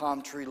beauty of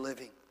palm tree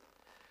living.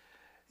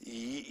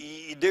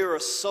 There are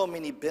so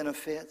many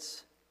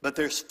benefits, but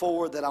there's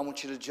 4 that I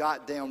want you to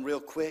jot down real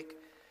quick.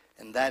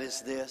 And that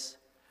is this.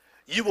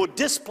 You will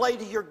display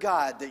to your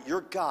God that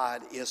your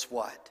God is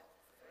what?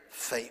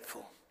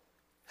 Faithful.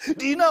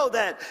 Do you know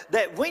that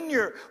when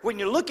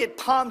you look at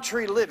palm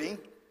tree living,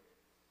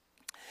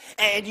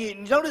 and you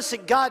notice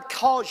that God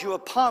calls you a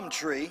palm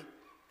tree,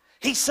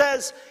 He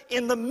says,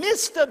 in the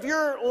midst of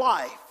your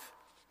life,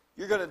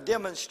 you're going to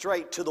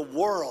demonstrate to the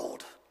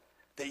world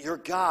that your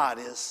God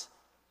is,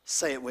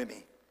 say it with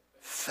me,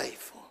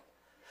 faithful.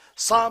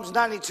 Psalms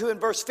 92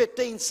 and verse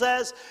 15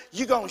 says,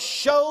 you're going to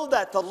show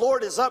that the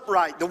Lord is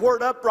upright. The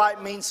word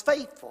upright means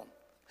faithful.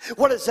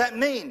 What does that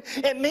mean?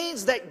 It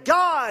means that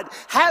God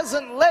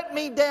hasn't let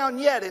me down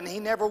yet, and He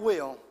never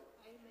will.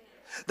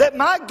 That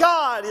my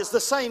God is the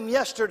same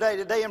yesterday,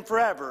 today, and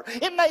forever.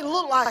 It may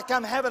look like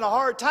I'm having a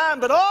hard time,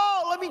 but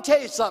oh, let me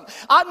tell you something.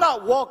 I'm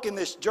not walking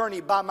this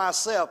journey by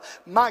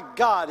myself. My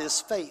God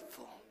is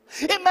faithful.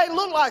 It may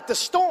look like the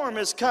storm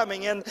is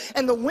coming and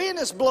the wind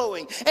is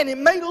blowing, and it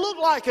may look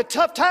like a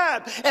tough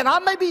time, and I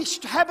may be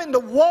having to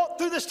walk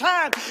through this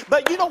time,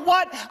 but you know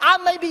what? I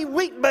may be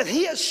weak, but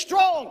He is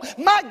strong.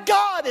 My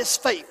God is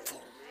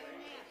faithful.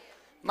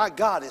 My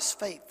God is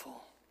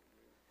faithful.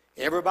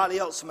 Everybody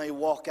else may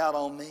walk out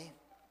on me.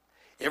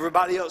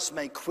 Everybody else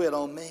may quit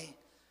on me,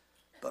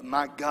 but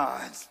my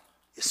God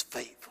is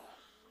faithful.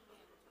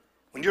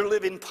 When you're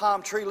living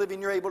palm tree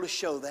living, you're able to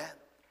show that.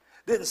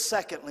 Then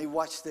secondly,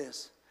 watch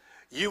this.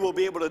 You will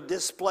be able to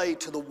display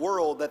to the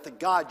world that the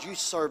God you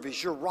serve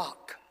is your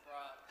rock.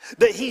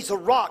 That He's a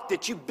rock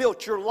that you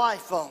built your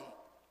life on.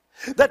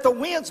 That the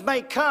winds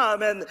may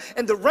come and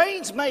the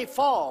rains may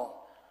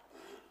fall,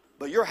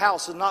 but your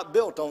house is not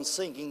built on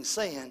sinking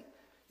sand.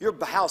 Your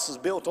house is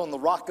built on the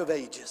rock of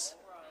ages.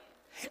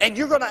 And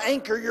you're going to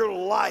anchor your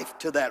life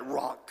to that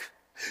rock.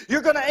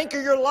 You're going to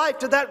anchor your life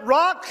to that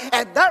rock,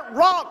 and that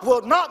rock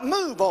will not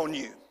move on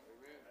you.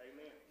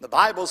 The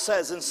Bible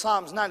says in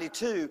Psalms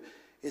 92,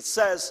 it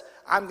says,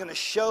 I'm going to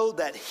show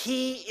that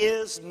He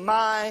is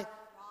my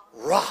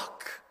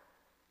rock.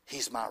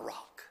 He's my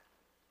rock.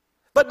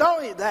 But not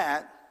only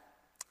that,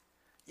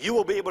 you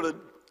will be able to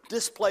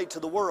display to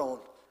the world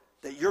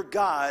that your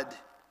God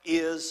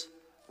is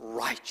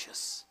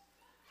righteous.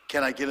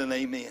 Can I get an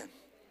amen?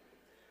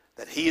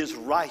 That He is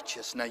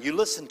righteous. Now you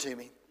listen to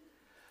me.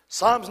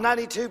 Psalms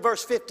 92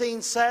 verse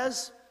 15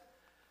 says,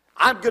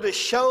 I'm going to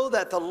show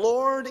that the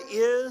Lord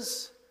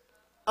is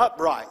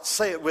upright.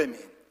 Say it with me.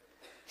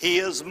 He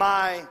is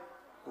my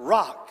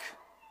rock,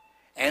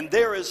 and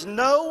there is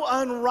no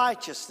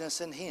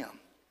unrighteousness in Him.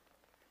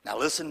 Now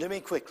listen to me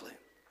quickly.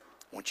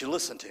 I want you to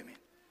listen to me.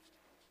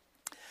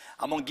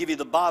 I'm going to give you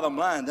the bottom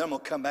line, then I'm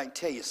going to come back and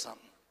tell you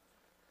something.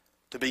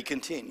 To be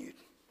continued.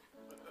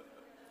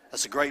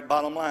 That's a great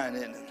bottom line,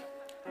 isn't it?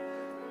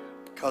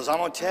 Because I'm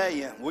going to tell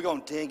you, we're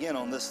going to dig in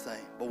on this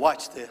thing. But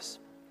watch this.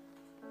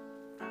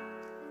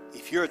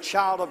 If you're a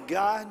child of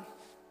God,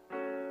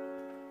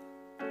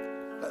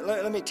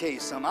 let me tell you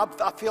something.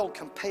 I feel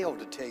compelled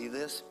to tell you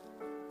this.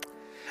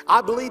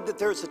 I believe that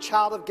there's a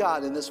child of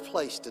God in this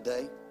place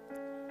today.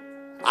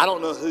 I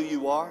don't know who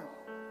you are.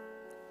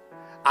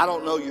 I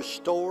don't know your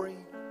story.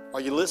 Are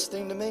you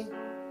listening to me?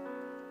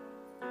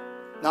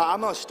 Now,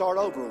 I'm going to start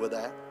over with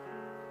that.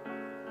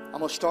 I'm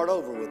going to start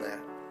over with that.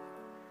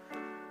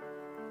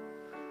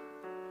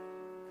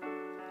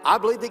 I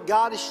believe that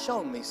God has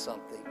shown me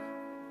something.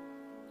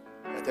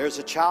 That there's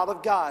a child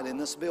of God in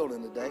this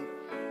building today.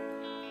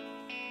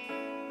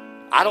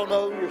 I don't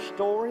know your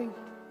story.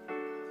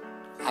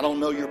 I don't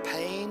know your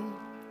pain.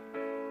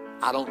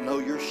 I don't know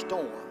your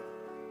storm.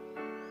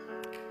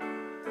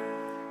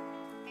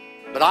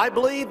 But I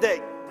believe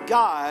that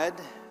God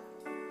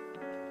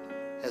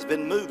has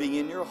been moving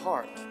in your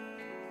heart.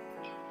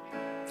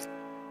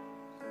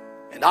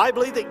 And I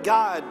believe that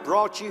God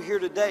brought you here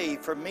today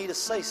for me to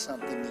say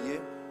something to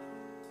you.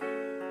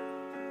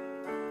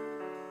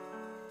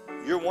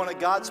 You're one of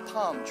God's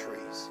palm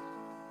trees.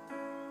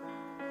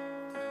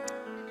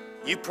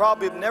 You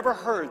probably have never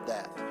heard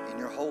that in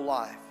your whole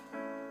life.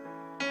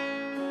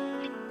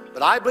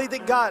 But I believe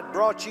that God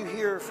brought you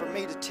here for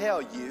me to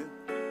tell you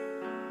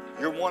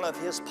you're one of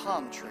His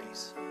palm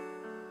trees.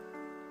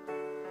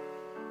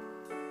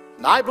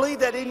 And I believe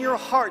that in your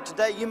heart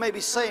today you may be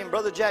saying,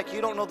 Brother Jack,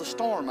 you don't know the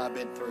storm I've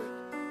been through.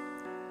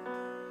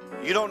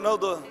 You don't know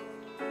the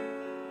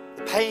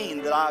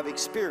pain that I've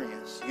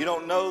experienced. You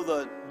don't know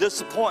the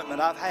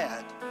disappointment I've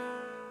had.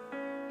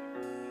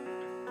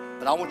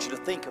 But I want you to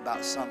think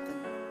about something.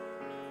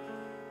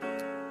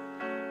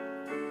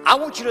 I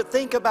want you to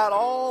think about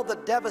all the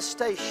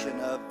devastation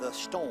of the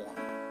storm.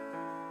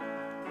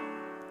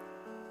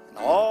 And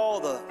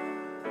all the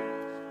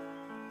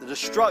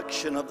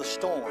destruction of the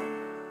storm.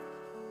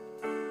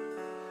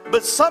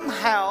 But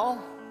somehow,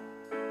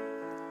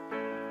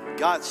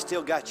 God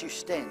still got you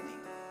standing.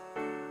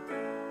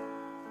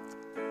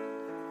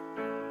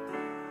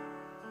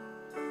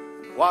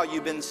 While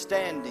you've been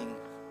standing,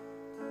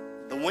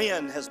 the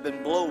wind has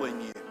been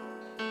blowing you.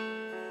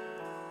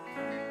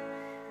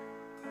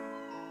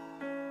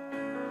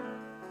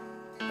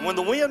 When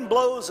the wind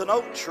blows an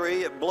oak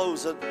tree, it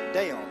blows it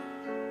down.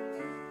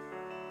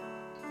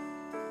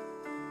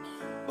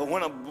 But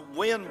when a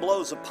wind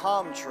blows a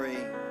palm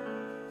tree,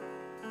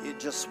 it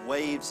just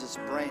waves its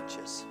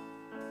branches.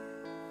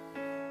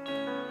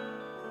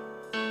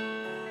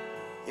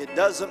 It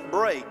doesn't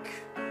break.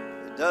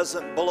 It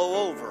doesn't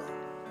blow over.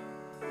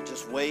 It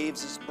just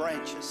waves its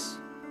branches.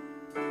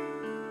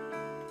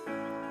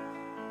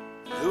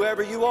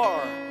 Whoever you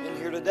are in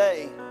here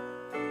today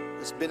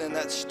that's been in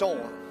that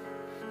storm,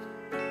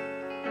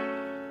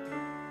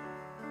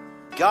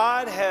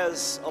 God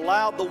has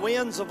allowed the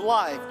winds of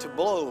life to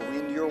blow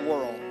into your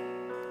world.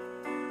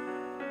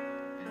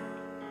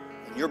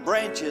 And your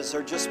branches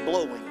are just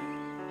blowing.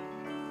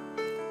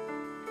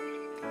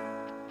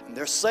 And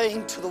they're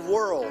saying to the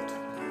world,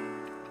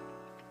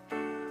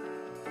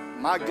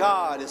 my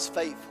God is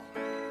faithful.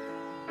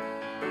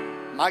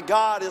 My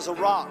God is a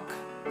rock.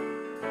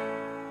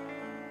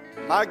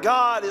 My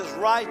God is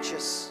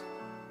righteous.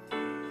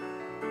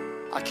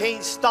 I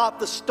can't stop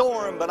the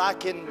storm, but I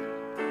can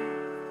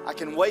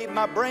wave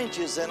my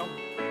branches in them.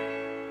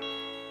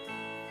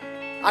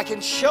 I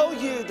can show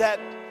you that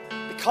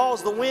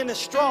because the wind is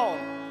strong,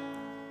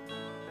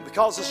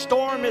 because the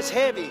storm is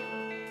heavy,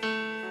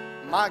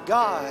 my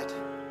God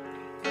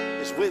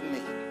is with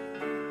me.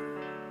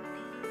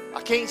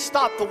 I can't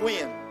stop the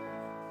wind.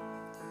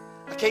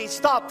 I can't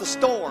stop the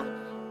storm.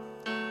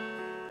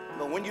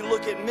 But when you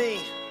look at me,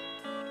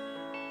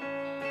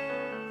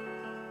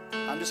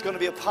 I'm just going to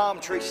be a palm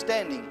tree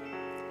standing.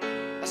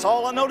 That's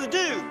all I know to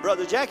do,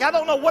 Brother Jack. I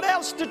don't know what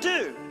else to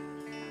do.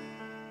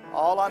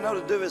 All I know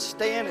to do is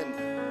stand and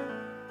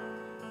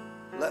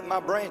let my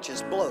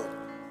branches blow.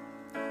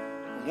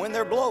 And when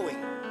they're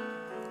blowing,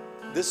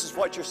 this is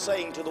what you're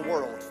saying to the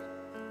world.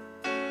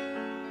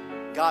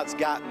 God's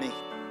got me.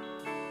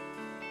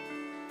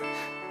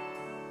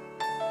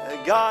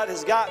 God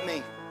has got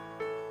me.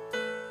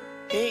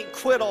 He ain't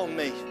quit on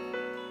me.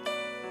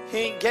 He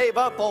ain't gave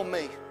up on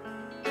me.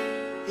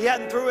 He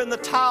hadn't threw in the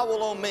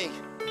towel on me.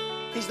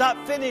 He's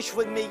not finished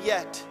with me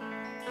yet.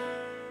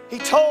 He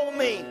told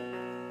me.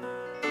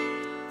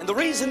 And the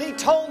reason He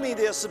told me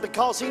this is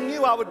because He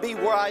knew I would be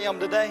where I am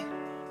today.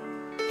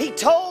 He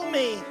told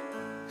me,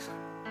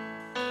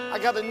 I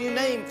got a new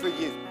name for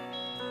you.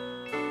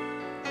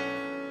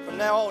 From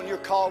now on, you're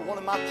called one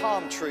of my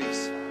palm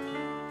trees.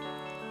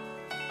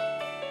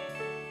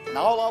 And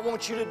all I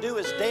want you to do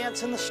is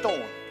dance in the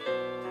storm.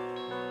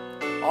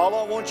 All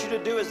I want you to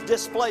do is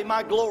display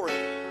my glory.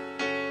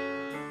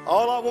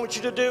 All I want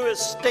you to do is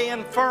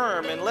stand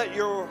firm and let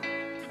your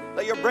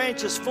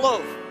branches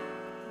flow.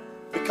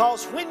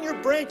 Because when your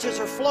branches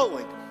are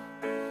flowing,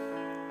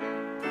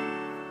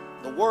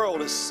 the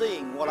world is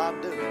seeing what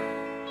I'm doing.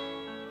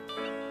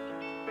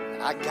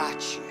 And I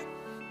got you.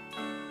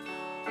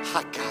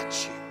 I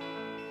got you.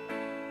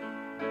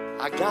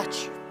 I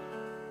got you.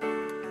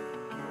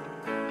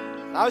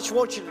 And I just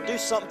want you to do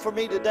something for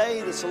me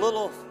today that's a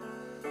little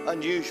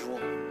unusual.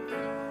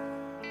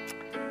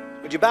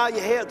 Would you bow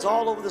your heads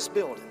all over this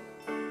building?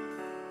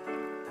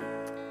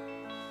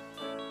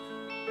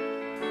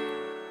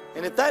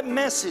 And if that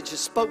message has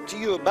spoke to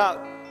you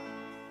about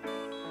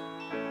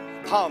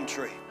palm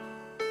tree,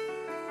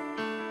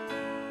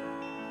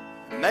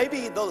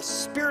 maybe the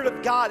Spirit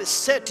of God has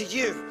said to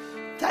you,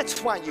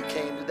 that's why you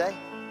came today.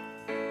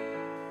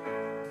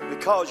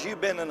 Because you've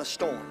been in a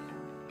storm.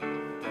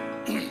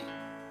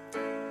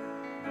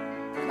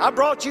 And I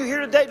brought you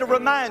here today to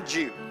remind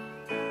you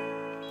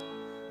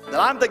that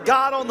I'm the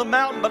God on the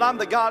mountain, but I'm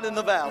the God in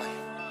the valley.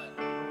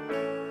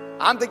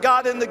 I'm the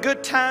God in the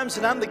good times,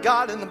 and I'm the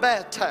God in the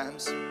bad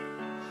times.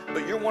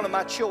 But you're one of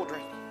my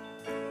children.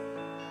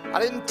 I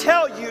didn't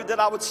tell you that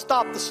I would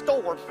stop the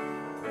storm,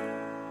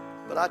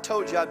 but I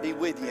told you I'd be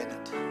with you in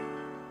it.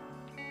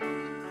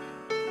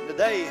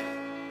 Today,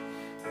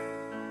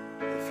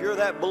 you're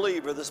that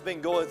believer that's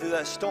been going through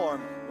that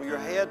storm with your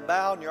head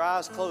bowed and your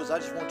eyes closed, I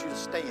just want you to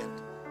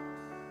stand.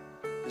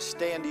 Just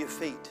stand to your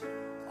feet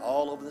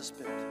all over this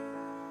building.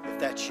 If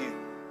that's you.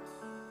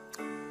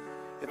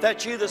 If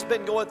that's you that's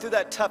been going through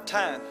that tough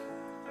time,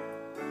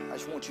 I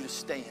just want you to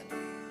stand.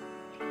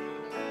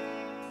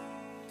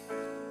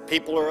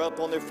 People are up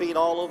on their feet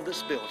all over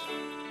this building.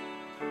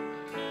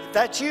 If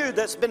that's you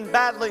that's been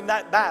battling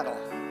that battle,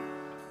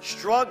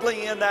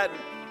 struggling in that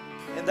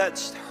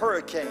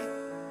hurricane,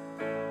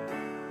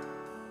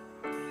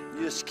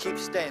 you just keep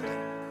standing.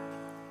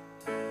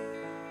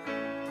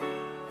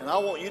 And I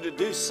want you to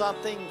do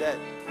something that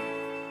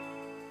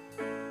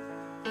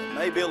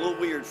may be a little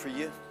weird for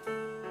you.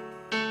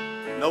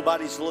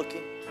 Nobody's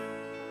looking.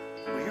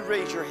 Will you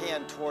raise your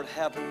hand toward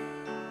heaven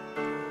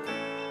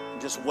and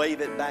just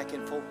wave it back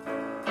and forth?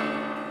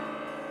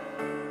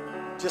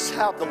 Just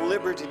have the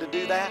liberty to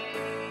do that.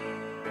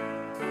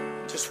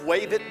 Just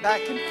wave it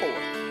back and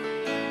forth.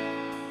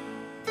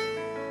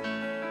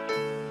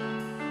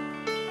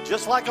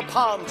 Just like a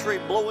palm tree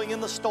blowing in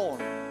the storm.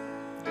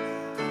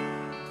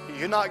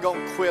 You're not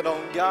going to quit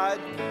on God.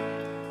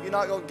 You're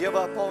not going to give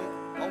up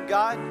on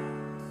God.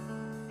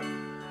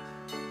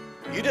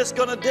 You're just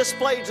going to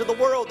display to the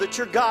world that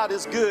your God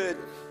is good,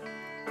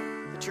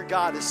 that your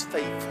God is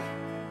faithful,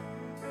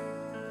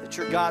 that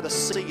your God will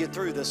see you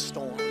through this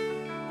storm.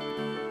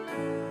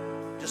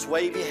 Just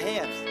wave your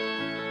hand.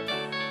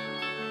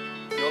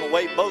 If you want to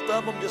wave both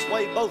of them, just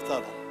wave both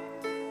of them.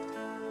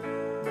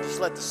 Just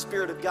let the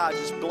Spirit of God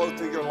just blow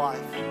through your life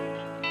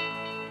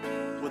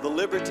with the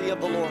liberty of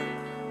the Lord.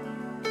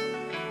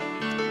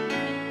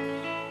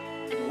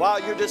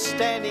 While you're just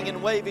standing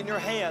and waving your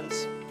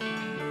hands,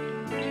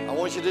 I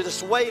want you to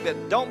just wave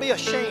it. Don't be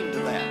ashamed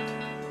of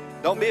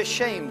that. Don't be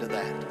ashamed of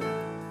that.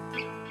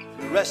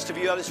 The rest of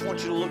you, I just want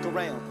you to look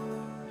around.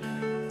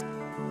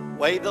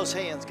 Wave those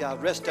hands, God.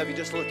 The rest of you,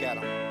 just look at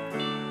them.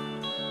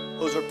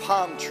 Those are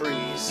palm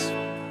trees.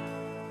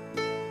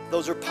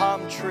 Those are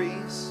palm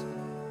trees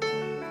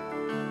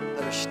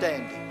that are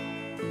standing.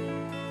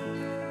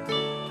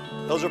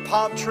 Those are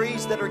palm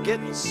trees that are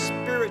getting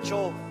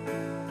spiritual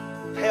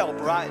help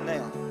right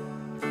now.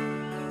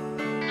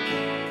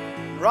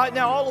 Right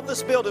now, all of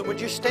this building, would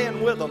you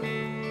stand with them?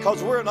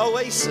 Because we're an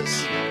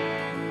oasis.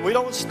 We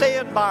don't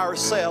stand by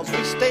ourselves.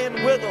 We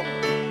stand with them.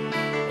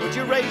 Would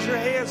you raise your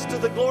hands to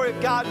the glory of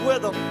God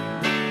with them?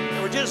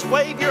 And would you just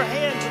wave your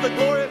hand to the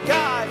glory of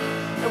God?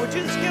 And would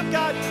you just give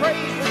God praise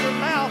with your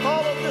mouth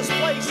all over this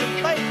place and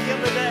thank Him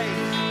today?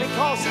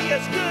 Because He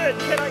is good.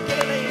 Can I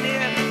get an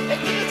amen? And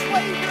you just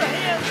wave your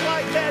hands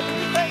like that and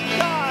you thank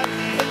God.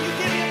 And you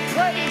give Him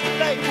praise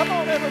today. Come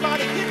on,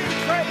 everybody. Give Him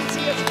praise.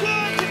 He is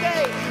good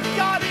today.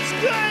 God is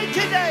good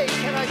today.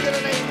 Can I get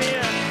an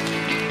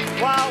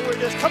amen? Wow, we're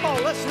just, come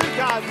on, let's do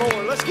God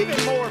more. Let's give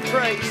Him more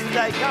praise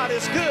today. God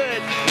is good.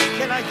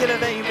 Can I get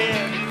an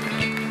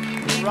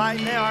amen?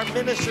 Right now, our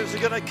ministers are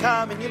going to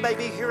come, and you may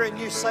be here and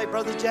you say,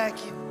 Brother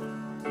Jackie,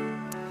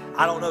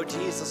 I don't know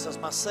Jesus as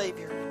my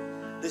Savior.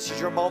 This is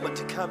your moment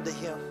to come to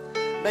Him.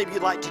 Maybe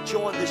you'd like to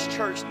join this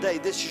church today.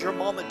 This is your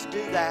moment to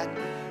do that.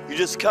 You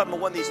just come to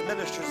one of these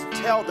ministers and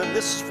tell them,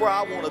 this is where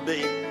I want to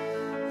be.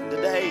 And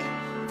today,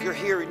 if you're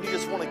here and you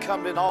just want to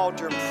come to an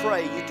altar and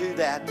pray, you do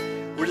that.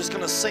 We're just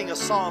going to sing a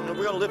song, and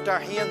we're going to lift our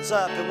hands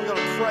up, and we're going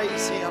to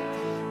praise Him.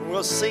 We're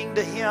going to sing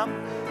to Him.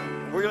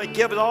 We're going to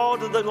give it all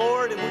to the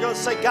Lord, and we're going to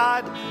say,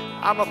 God,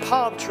 I'm a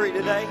palm tree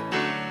today.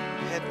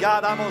 And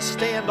God, I'm going to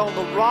stand on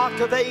the rock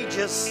of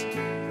ages,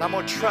 and I'm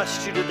going to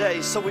trust you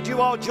today. So would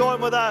you all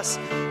join with us?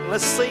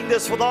 Let's sing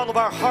this with all of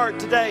our heart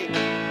today.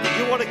 If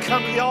you want to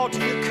come to the altar,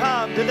 you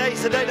come.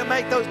 Today's the day to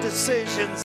make those decisions.